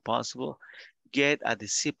if it's not possible. Get a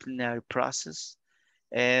disciplinary process,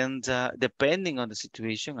 and depending on the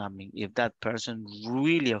situation, I mean, if that person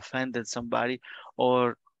really offended somebody,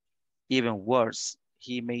 or even worse,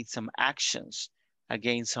 he made some actions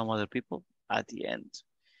against some other people, at the end,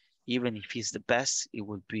 even if he's the best, it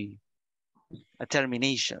would be a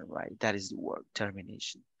termination, right? That is the word,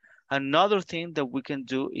 termination. Another thing that we can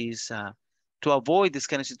do is to avoid this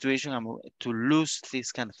kind of situation, to lose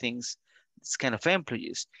these kind of things, this kind of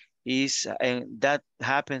employees, is, and that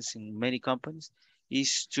happens in many companies,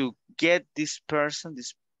 is to get this person,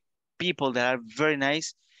 these people that are very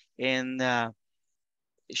nice, and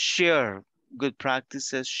share good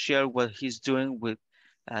practices, share what he's doing with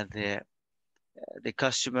uh, the the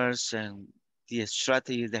customers and the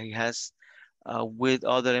strategy that he has with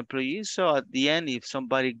other employees. So at the end, if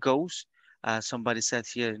somebody goes, somebody said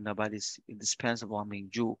here, nobody's indispensable. I mean,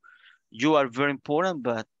 you are very important,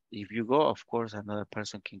 but if you go, of course, another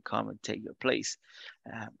person can come and take your place.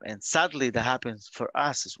 And sadly, that happens for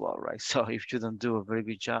us as well, right? So if you don't do a very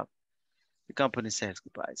good job, the company says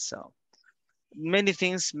goodbye. So many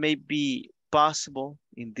things may be possible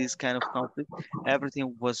in this kind of conflict.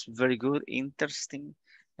 Everything was very good, interesting,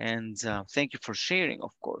 and thank you for sharing,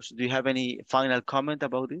 of course. Do you have any final comment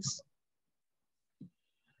about this?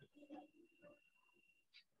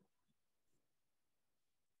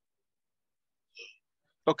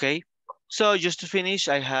 Okay, so just to finish,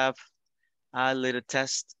 I have a little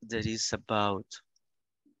test that is about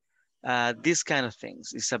this kind of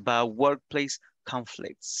things. It's about workplace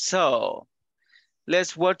conflicts. So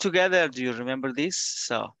Let's work together. Do you remember this?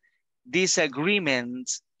 So,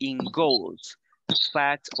 disagreements in goals,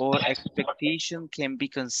 fact, or expectation can be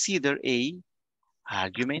considered a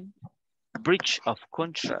argument, breach of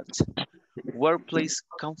contract, workplace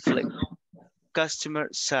conflict, customer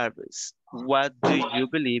service. What do you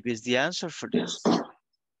believe is the answer for this?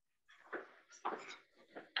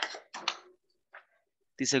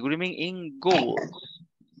 Disagreement in goals,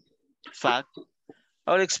 fact,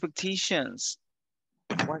 or expectations.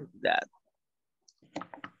 What is that?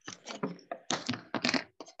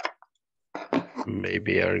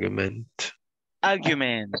 Maybe argument.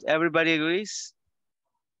 Argument. Everybody agrees?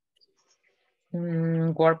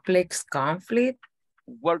 Workplace conflict.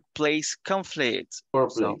 Workplace conflict.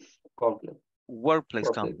 Workplace conflict. Workplace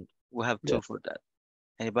conflict. We have two for that.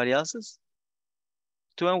 Anybody else's?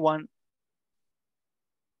 2 and 1.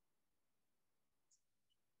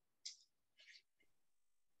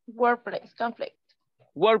 Workplace conflict.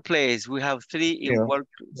 Workplace. We have 3 in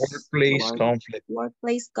workplace. Workplace conflict.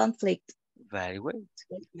 Workplace conflict. Very good.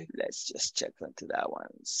 Let's just check into that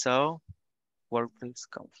one. So, workplace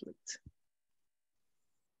conflict.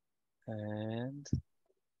 And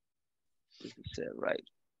this is it, right?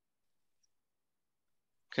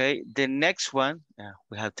 Okay, the next one,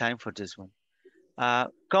 we have time for this one.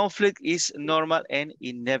 Conflict is normal and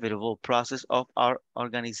inevitable process of our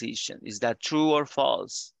organization. Is that true or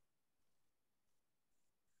false?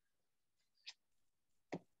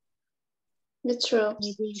 It's true.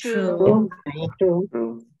 True.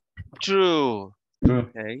 True.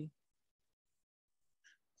 Okay.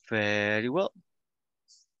 Very well.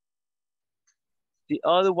 The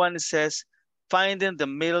other one says, finding the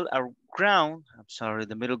middle ground,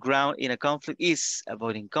 the middle ground in a conflict is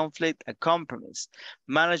avoiding conflict, a compromise,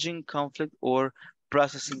 managing conflict, or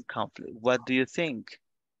processing conflict. What do you think?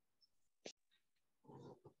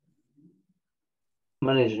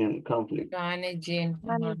 Managing conflict. Managing.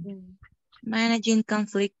 Managing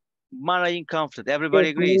conflict. Managing conflict. Everybody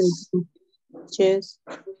agrees? Yes.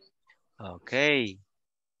 Okay.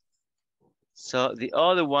 So the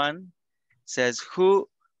other one says, who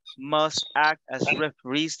must act as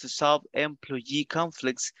referees to solve employee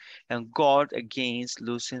conflicts and guard against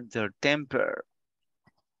losing their temper?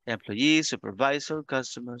 Employee, supervisor,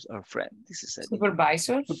 customers, or friend. This is a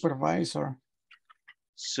Supervisor. Supervisor.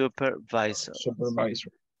 Supervisor.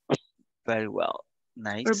 Supervisor. Very well.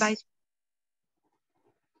 Nice. Supervisor.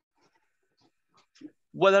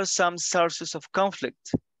 What are some sources of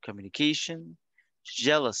conflict? Communication,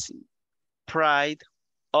 jealousy, pride,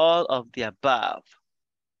 all of the above.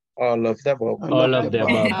 All of the above. All of the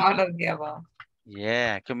above. All of the above.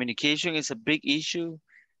 Yeah, communication is a big issue.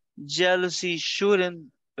 Jealousy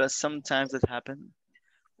shouldn't, but sometimes it happens.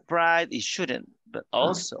 Pride, it shouldn't, but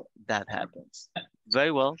also that happens.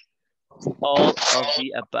 Very well. All of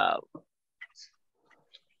the above.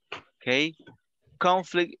 Okay.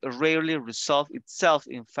 Conflict rarely resolves itself.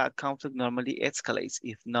 In fact, conflict normally escalates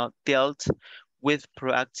if not dealt with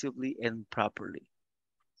proactively and properly.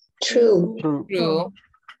 True.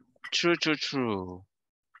 True. True.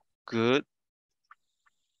 Good.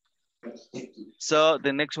 So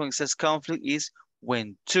the next one says conflict is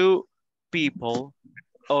when two people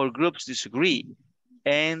or groups disagree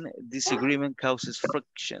and disagreement causes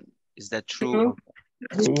friction. Is that true?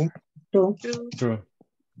 True.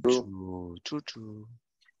 True.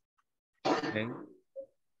 Okay.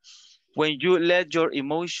 When you let your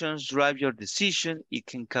emotions drive your decision, it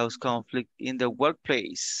can cause conflict in the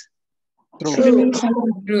workplace. True.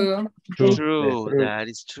 True. That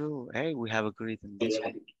is true. Hey, we have agreed on this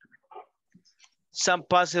one. Some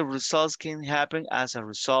positive results can happen as a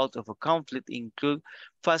result of a conflict, include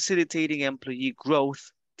facilitating employee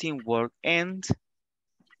growth, teamwork, and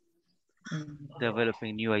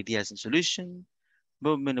developing new ideas and solutions,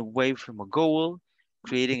 movement away from a goal,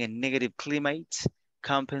 creating a negative climate,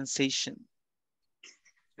 compensation.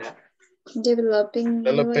 Developing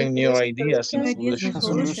new ideas and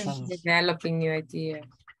solutions. Developing new ideas.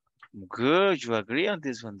 Good, you agree on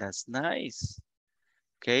this one. That's nice.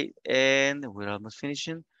 Okay, and we're almost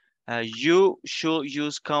finishing. You should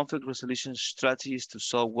use conflict resolution strategies to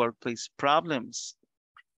solve workplace problems.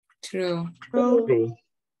 True.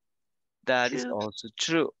 That is also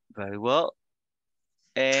true. Very well.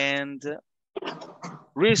 And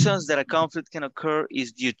reasons that a conflict can occur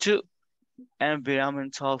is due to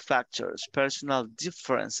environmental factors, personal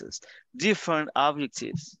differences, different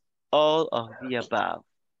objectives, all of the above.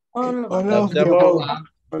 All of the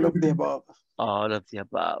above. All of the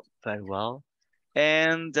above. Very well.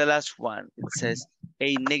 And the last one, it says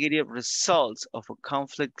a negative result of a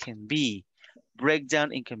conflict can be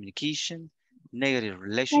breakdown in communication, negative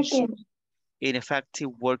relationships, ineffective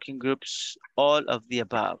working groups, all of the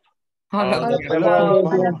above. All of All the of the above.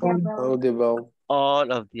 above. All the above.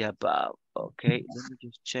 All of the above. Okay, let me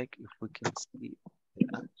just check if we can see the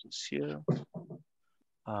answers here.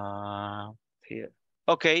 Here.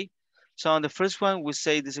 Okay, so on the first one, we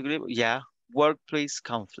say disagreement. Yeah, workplace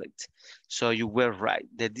conflict. So you were right.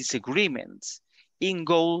 The disagreements in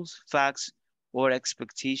goals, facts, or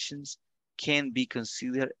expectations can be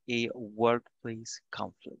considered a workplace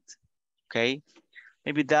conflict. Okay,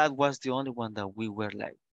 maybe that was the only one that we were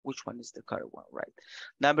like, which one is the correct one, right?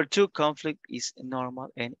 Number two, conflict is a normal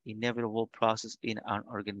and inevitable process in an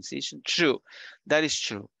organization. True, that is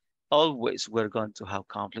true. Always we're going to have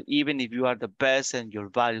conflict, even if you are the best and your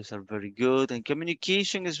values are very good and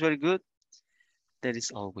communication is very good, there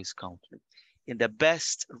is always conflict. In the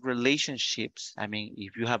best relationships, I mean,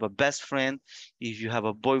 if you have a best friend, if you have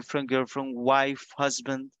a boyfriend, girlfriend, wife,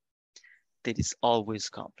 husband, there is always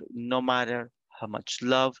conflict, no matter how much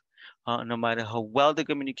love, no matter how well the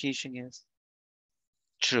communication is.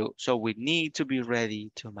 True. So we need to be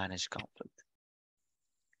ready to manage conflict.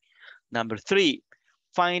 Number three,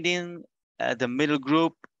 finding the middle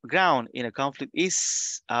ground in a conflict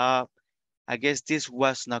is, I guess this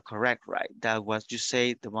was not correct, right? That was, you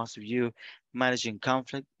say, the most of you managing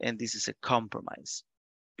conflict, and this is a compromise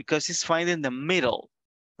because it's finding the middle,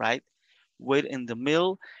 right? We're in the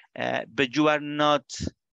middle, but you are not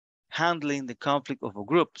handling the conflict of a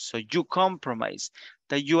group. So you compromise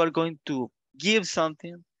that you are going to give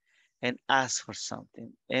something and ask for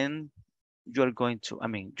something. And you are going to, I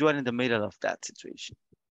mean, you are in the middle of that situation.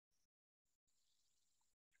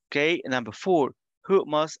 Okay, number four, who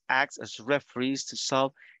must act as referees to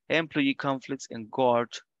solve employee conflicts and guard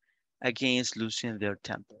against losing their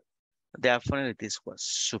temper. Definitely this was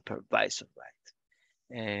supervisor,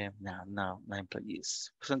 right? No, not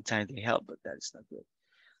employees. Sometimes they help, but that is not good.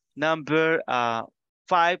 Number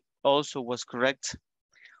five also was correct.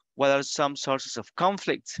 What are some sources of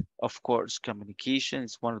conflict? Of course, communication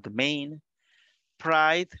is one of the main.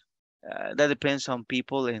 Pride, that depends on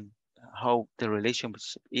people and how the relationship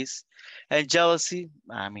is. And jealousy,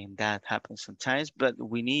 I mean, that happens sometimes, but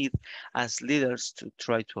we need as leaders to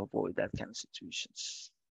try to avoid that kind of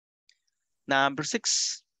situations. Number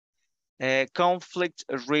six, conflict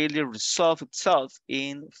rarely resolves itself.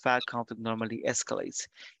 In fact, conflict normally escalates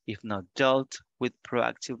if not dealt with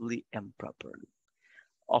proactively and properly.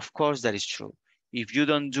 Of course, that is true. If you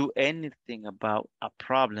don't do anything about a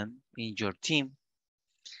problem in your team,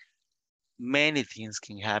 many things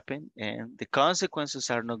can happen and the consequences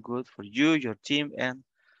are not good for you, your team, and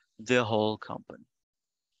the whole company.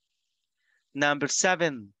 Number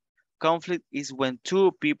seven, conflict is when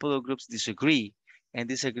two people or groups disagree and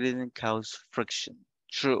disagreement causes friction.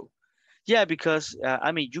 True. Yeah, because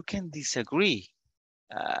I mean, you can disagree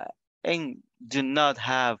uh, and do not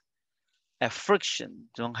have a friction,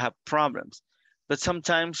 don't have problems. But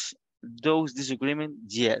sometimes those disagreements,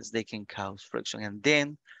 yes, they can cause friction and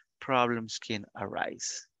then problems can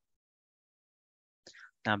arise.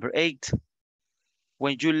 Number eight,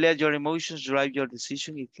 when you let your emotions drive your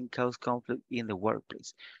decision, it can cause conflict in the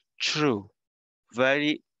workplace. True,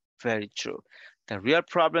 very, very true. The real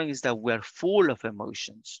problem is that we're full of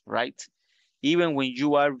emotions, right? Even when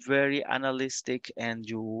you are very analytic and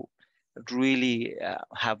you really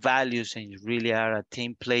have values and you really are a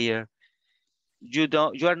team player, you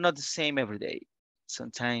are not the same every day.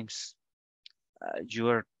 Sometimes you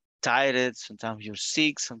are tired, sometimes you're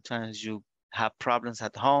sick, sometimes you have problems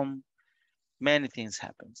at home, many things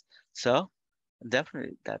happen. So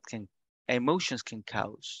definitely emotions can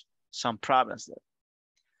cause some problems there.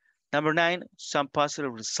 Number nine, some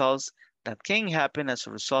positive results that can happen as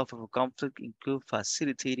a result of a conflict include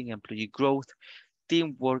facilitating employee growth,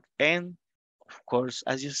 teamwork, and of course,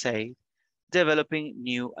 as you say, developing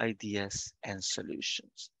new ideas and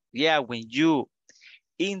solutions. Yeah, when you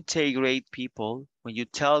integrate people, when you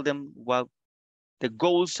tell them what the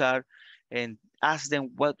goals are and ask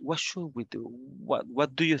them what should we do?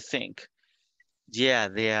 What do you think? Yeah,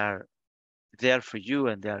 they are there for you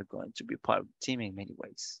and they are going to be part of the team in many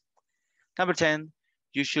ways. Number 10,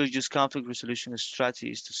 you should use conflict resolution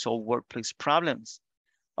strategies to solve workplace problems.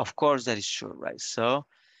 Of course, that is true, right? So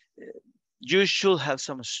you should have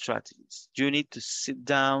some strategies. You need to sit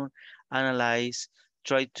down, analyze,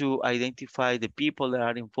 try to identify the people that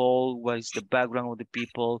are involved, what is the background of the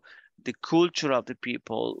people, the culture of the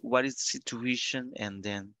people, what is the situation, and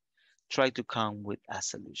then try to come with a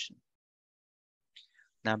solution.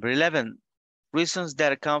 Number 11, reasons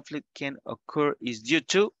that a conflict can occur is due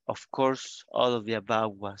to, of course, all of the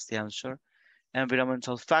above was the answer.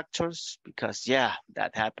 Environmental factors, because yeah,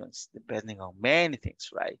 that happens depending on many things,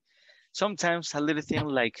 right? Sometimes a little thing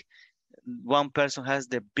like one person has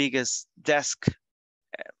the biggest desk.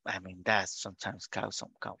 I mean, that sometimes cause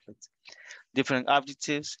some conflict. Different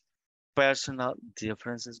objectives, personal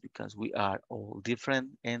differences, because we are all different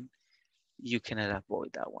and you cannot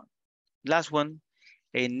avoid that one. Last one,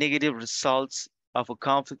 a negative results of a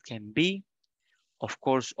conflict can be, of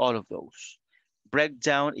course, all of those.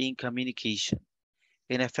 Breakdown in communication,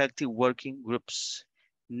 ineffective working groups,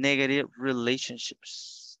 negative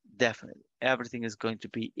relationships. Definitely, everything is going to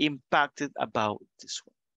be impacted about this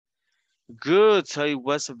one. Good, so it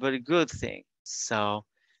was a very good thing. So,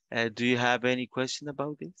 do you have any question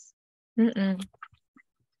about this? Mm-mm.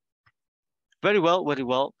 Very well, very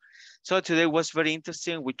well. So today was very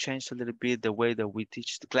interesting. We changed a little bit the way that we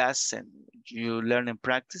teach the class and you learn and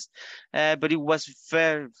practice, but it was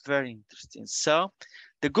very, very interesting. So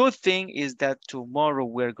the good thing is that tomorrow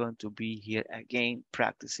we're going to be here again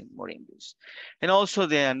practicing more English. And also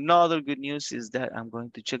the another good news is that I'm going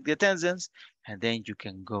to check the attendance and then you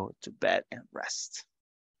can go to bed and rest.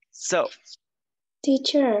 So,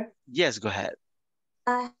 Teacher, yes, go ahead.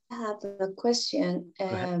 I have a question. Go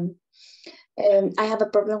ahead. I have a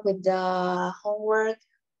problem with the homework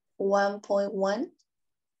 1.1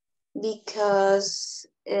 because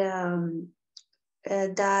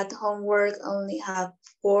that homework only have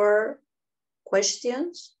 4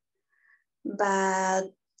 questions, but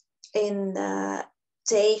in the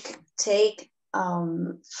take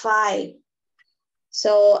 5.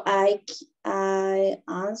 So I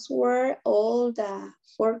answer all the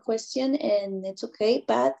 4 questions and it's okay,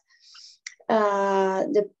 but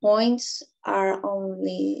the points are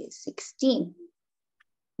only 16,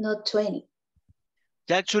 not 20.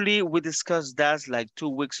 Actually, we discussed that like 2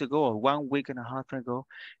 weeks ago or 1 week and a half ago,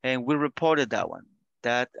 and we reported that one.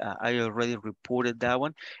 That I already reported that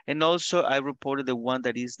one. And also I reported the one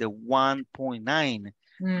that is the 1.9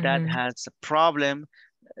 that has a problem.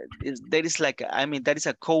 That is like, I mean, that is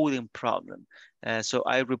a coding problem. So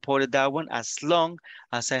I reported that one. As long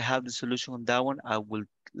as I have the solution on that one, I will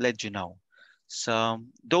let you know. So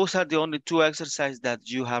those are the only 2 exercises that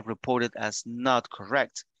you have reported as not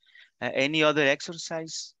correct. Any other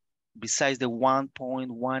exercise besides the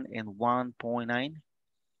 1.1 and 1.9?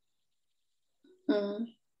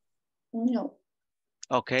 No.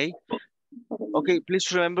 Okay. Okay,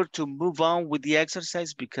 please remember to move on with the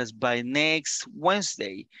exercise because by next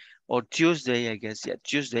Wednesday or Tuesday, I guess, yeah,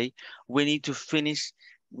 Tuesday, we need to finish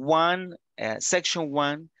section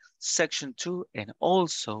 1, section 2, and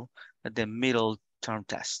also the middle term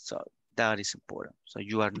test. So that is important. So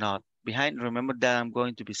you are not behind. Remember that I'm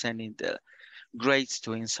going to be sending the grades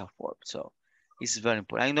to INSAFORP. So it's very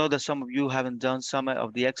important. I know that some of you haven't done some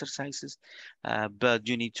of the exercises, but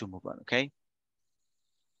you need to move on, okay?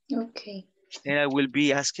 Okay. And I will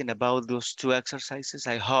be asking about those 2 exercises.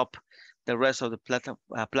 I hope the rest of the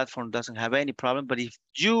platform doesn't have any problem, but if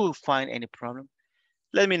you find any problem,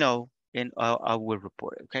 let me know and I will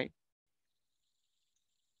report it, okay?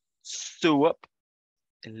 So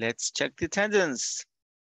let's check the attendance.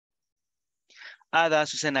 Ada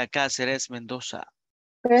Susana Cáceres Mendoza.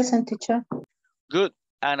 Present, teacher. Good.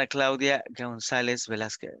 Ana Claudia González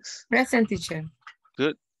Velázquez. Present, teacher.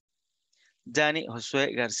 Good. Dani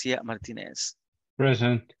Josué García Martínez.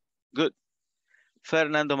 Present. Good.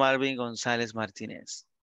 Fernando Marvin González Martínez.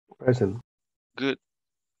 Present. Good.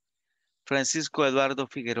 Francisco Eduardo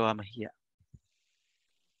Figueroa Mejía.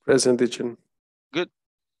 Present, teacher. Good.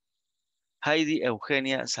 Heidi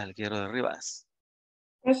Eugenia Salguero de Rivas.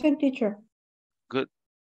 Present, teacher. Good.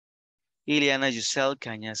 Ileana Giselle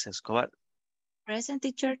Cañas Escobar. Present,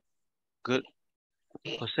 teacher. Good.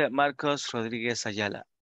 José Marcos Rodríguez Ayala.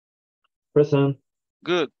 Present.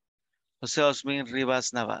 Good. José Osmin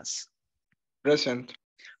Rivas Navas. Present.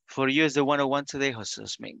 For you is the 101 today, José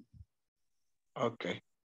Osmin. Okay.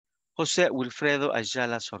 José Wilfredo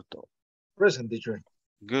Ayala Sorto. Present, teacher.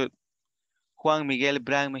 Good. Juan Miguel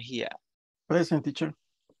Bran Mejía. Present, teacher.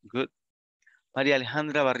 Good. María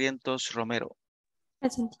Alejandra Barrientos Romero.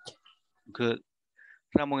 Present, teacher. Good.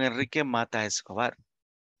 Ramón Enrique Mata Escobar.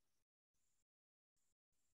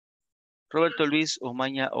 Roberto Luis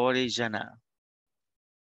Umaña Orellana.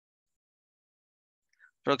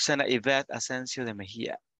 Roxana Yvette Asensio de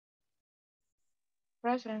Mejía.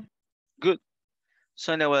 Present. Good.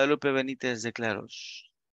 Sonia Guadalupe Benítez de Claros.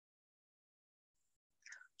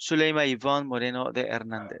 Zuleima Ivonne Moreno de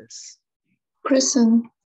Hernández. Present.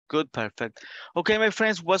 Good, perfect. Okay, my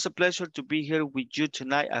friends, it was a pleasure to be here with you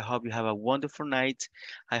tonight. I hope you have a wonderful night.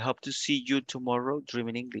 I hope to see you tomorrow,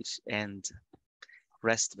 Dreaming English, and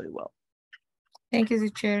rest very well. Thank you,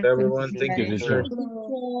 teacher. Everyone, thank you, teacher.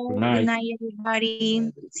 Good Good night. night,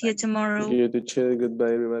 everybody. See you tomorrow. Thank you, teacher.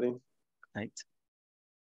 Goodbye, everybody. night.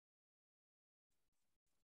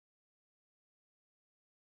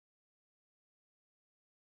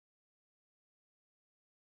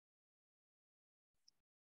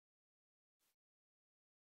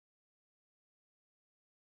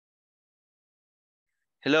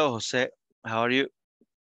 Hello, Jose. How are you?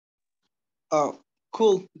 Oh,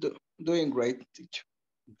 cool. Doing great, teacher.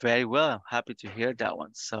 Very well. I'm happy to hear that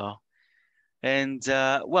one. So, and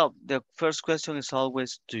well, the first question is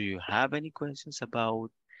always, do you have any questions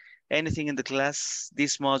about anything in the class,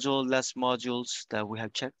 this module, last modules that we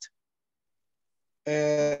have checked?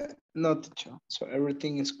 No, teacher. So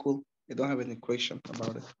everything is cool. I don't have any question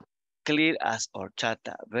about it. Clear as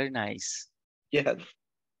horchata. Very nice. Yeah.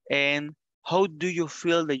 And how do you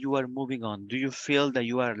feel that you are moving on? Do you feel that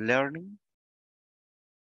you are learning?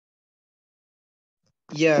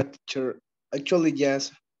 Yeah, teacher. Actually,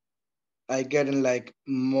 yes. I getting like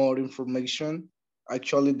more information.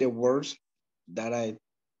 Actually, the words that I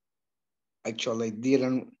actually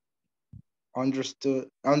didn't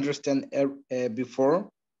understand before,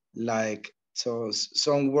 like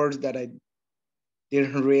some words that I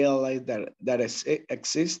didn't realize that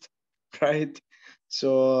exist, right?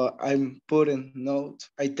 So I'm putting notes.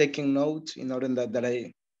 I taking notes in order that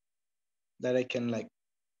I can like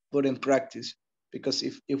put in practice, because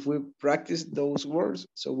if we practice those words,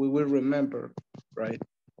 so we will remember, right?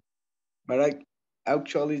 But I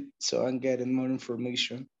actually, so I'm getting more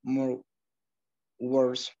information, more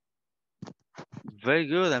words. Very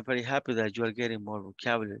good. I'm very happy that you are getting more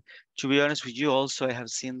vocabulary. To be honest with you, also, I have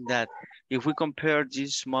seen that if we compare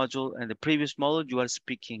this module and the previous module, you are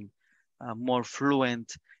speaking more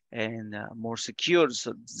fluent and more secure.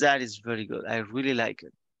 So that is very good. I really like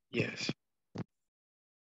it. Yes.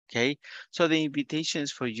 Okay. So the invitation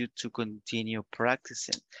is for you to continue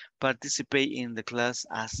practicing, participate in the class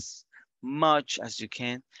as much as you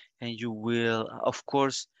can, and you will, of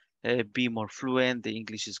course, be more fluent. The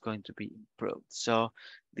English is going to be improved. So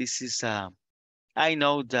this is, I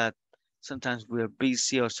know that sometimes we're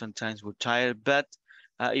busy or sometimes we're tired, but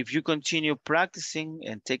if you continue practicing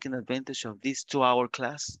and taking advantage of this 2-hour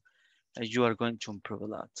class, you are going to improve a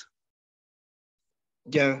lot.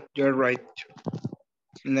 Yeah, you're right.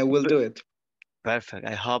 And I will do it. Perfect.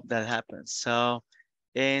 I hope that happens. So,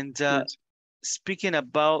 and Yes. speaking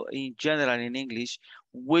about in general in English,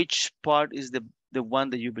 which part is the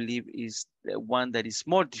one that you believe is the one that is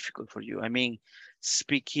more difficult for you? I mean,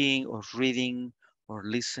 speaking or reading or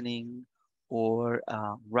listening or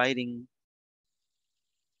writing.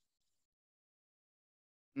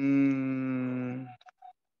 Mm,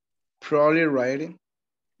 probably writing.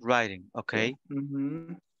 Writing, okay.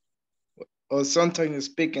 Mm-hmm. Or sometimes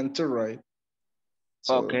speaking too, right?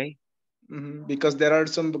 So, Okay. because there are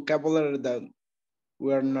some vocabulary that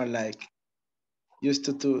we are not like used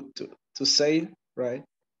to say, right?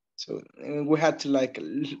 So we had to like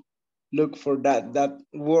look for that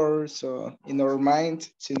word, so in our mind,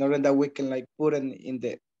 so in order that we can like put it in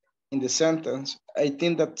the sentence. I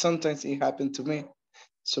think that sometimes it happened to me.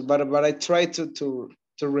 So, but I try to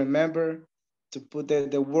remember to put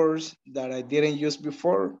the words that I didn't use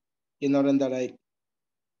before in order that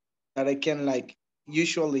I can like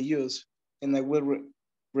usually use, and I will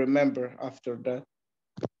remember after that.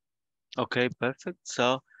 Okay, perfect.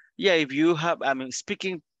 So, yeah, if you have, I mean,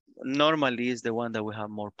 speaking normally is the one that we have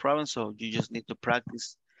more problems. So you just need to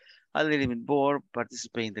practice a little bit more,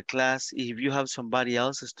 participate in the class. If you have somebody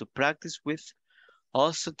else's to practice with,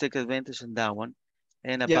 also take advantage on that one.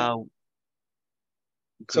 And Yeah. about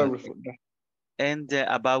good. Sorry for that. And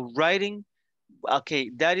about writing, okay,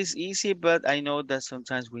 that is easy, but I know that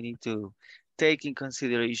sometimes we need to take in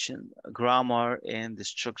consideration grammar and the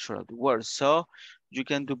structure of the words. So you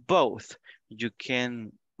can do both. You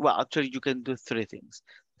can, well, actually, you can do three things.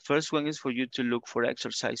 First one is for you to look for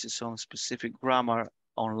exercises on specific grammar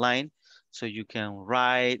online, so you can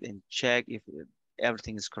write and check if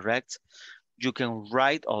everything is correct. You can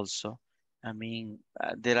write also. I mean,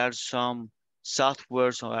 there are some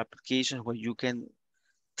softwares or applications where you can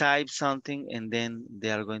type something and then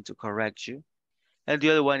they are going to correct you. And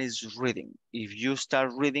the other one is reading. If you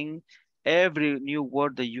start reading, every new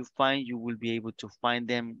word that you find, you will be able to find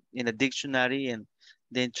them in a dictionary and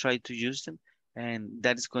then try to use them. And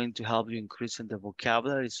that is going to help you increase in the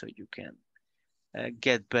vocabulary so you can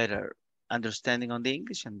get better understanding on the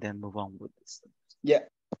English and then move on with this. Yeah,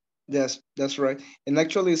 that's right. And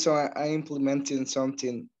actually, so I implemented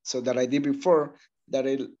something so that I did before, that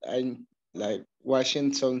I like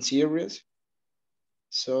watching some series.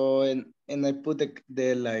 So and I put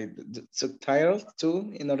the like the subtitles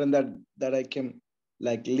too, in order that I can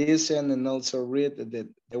like listen and also read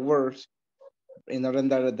the words in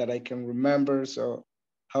order that I can remember. So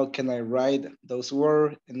how can I write those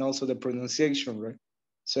words and also the pronunciation, right?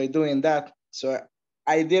 So I'm doing that. So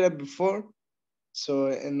I did it before. So,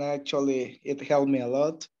 and actually it helped me a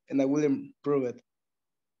lot and I will improve it.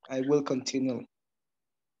 I will continue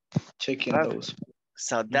checking Perfect. those.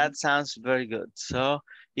 So that sounds very good. So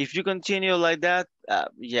if you continue like that,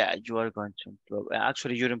 yeah, you are going to improve.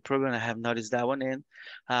 Actually, you're improving. I have noticed that one. And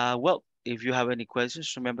well, if you have any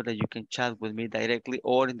questions, remember that you can chat with me directly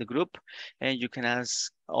or in the group, and you can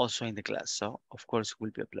ask also in the class. So of course, it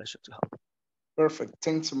will be a pleasure to help. Perfect.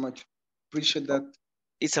 Thanks so much. Appreciate that.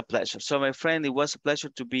 It's a pleasure. So my friend, it was a pleasure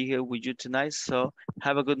to be here with you tonight. So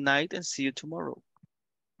have a good night and see you tomorrow.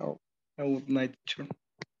 Oh, have a good night, teacher.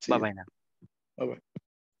 See Bye you. bye now. Bye bye.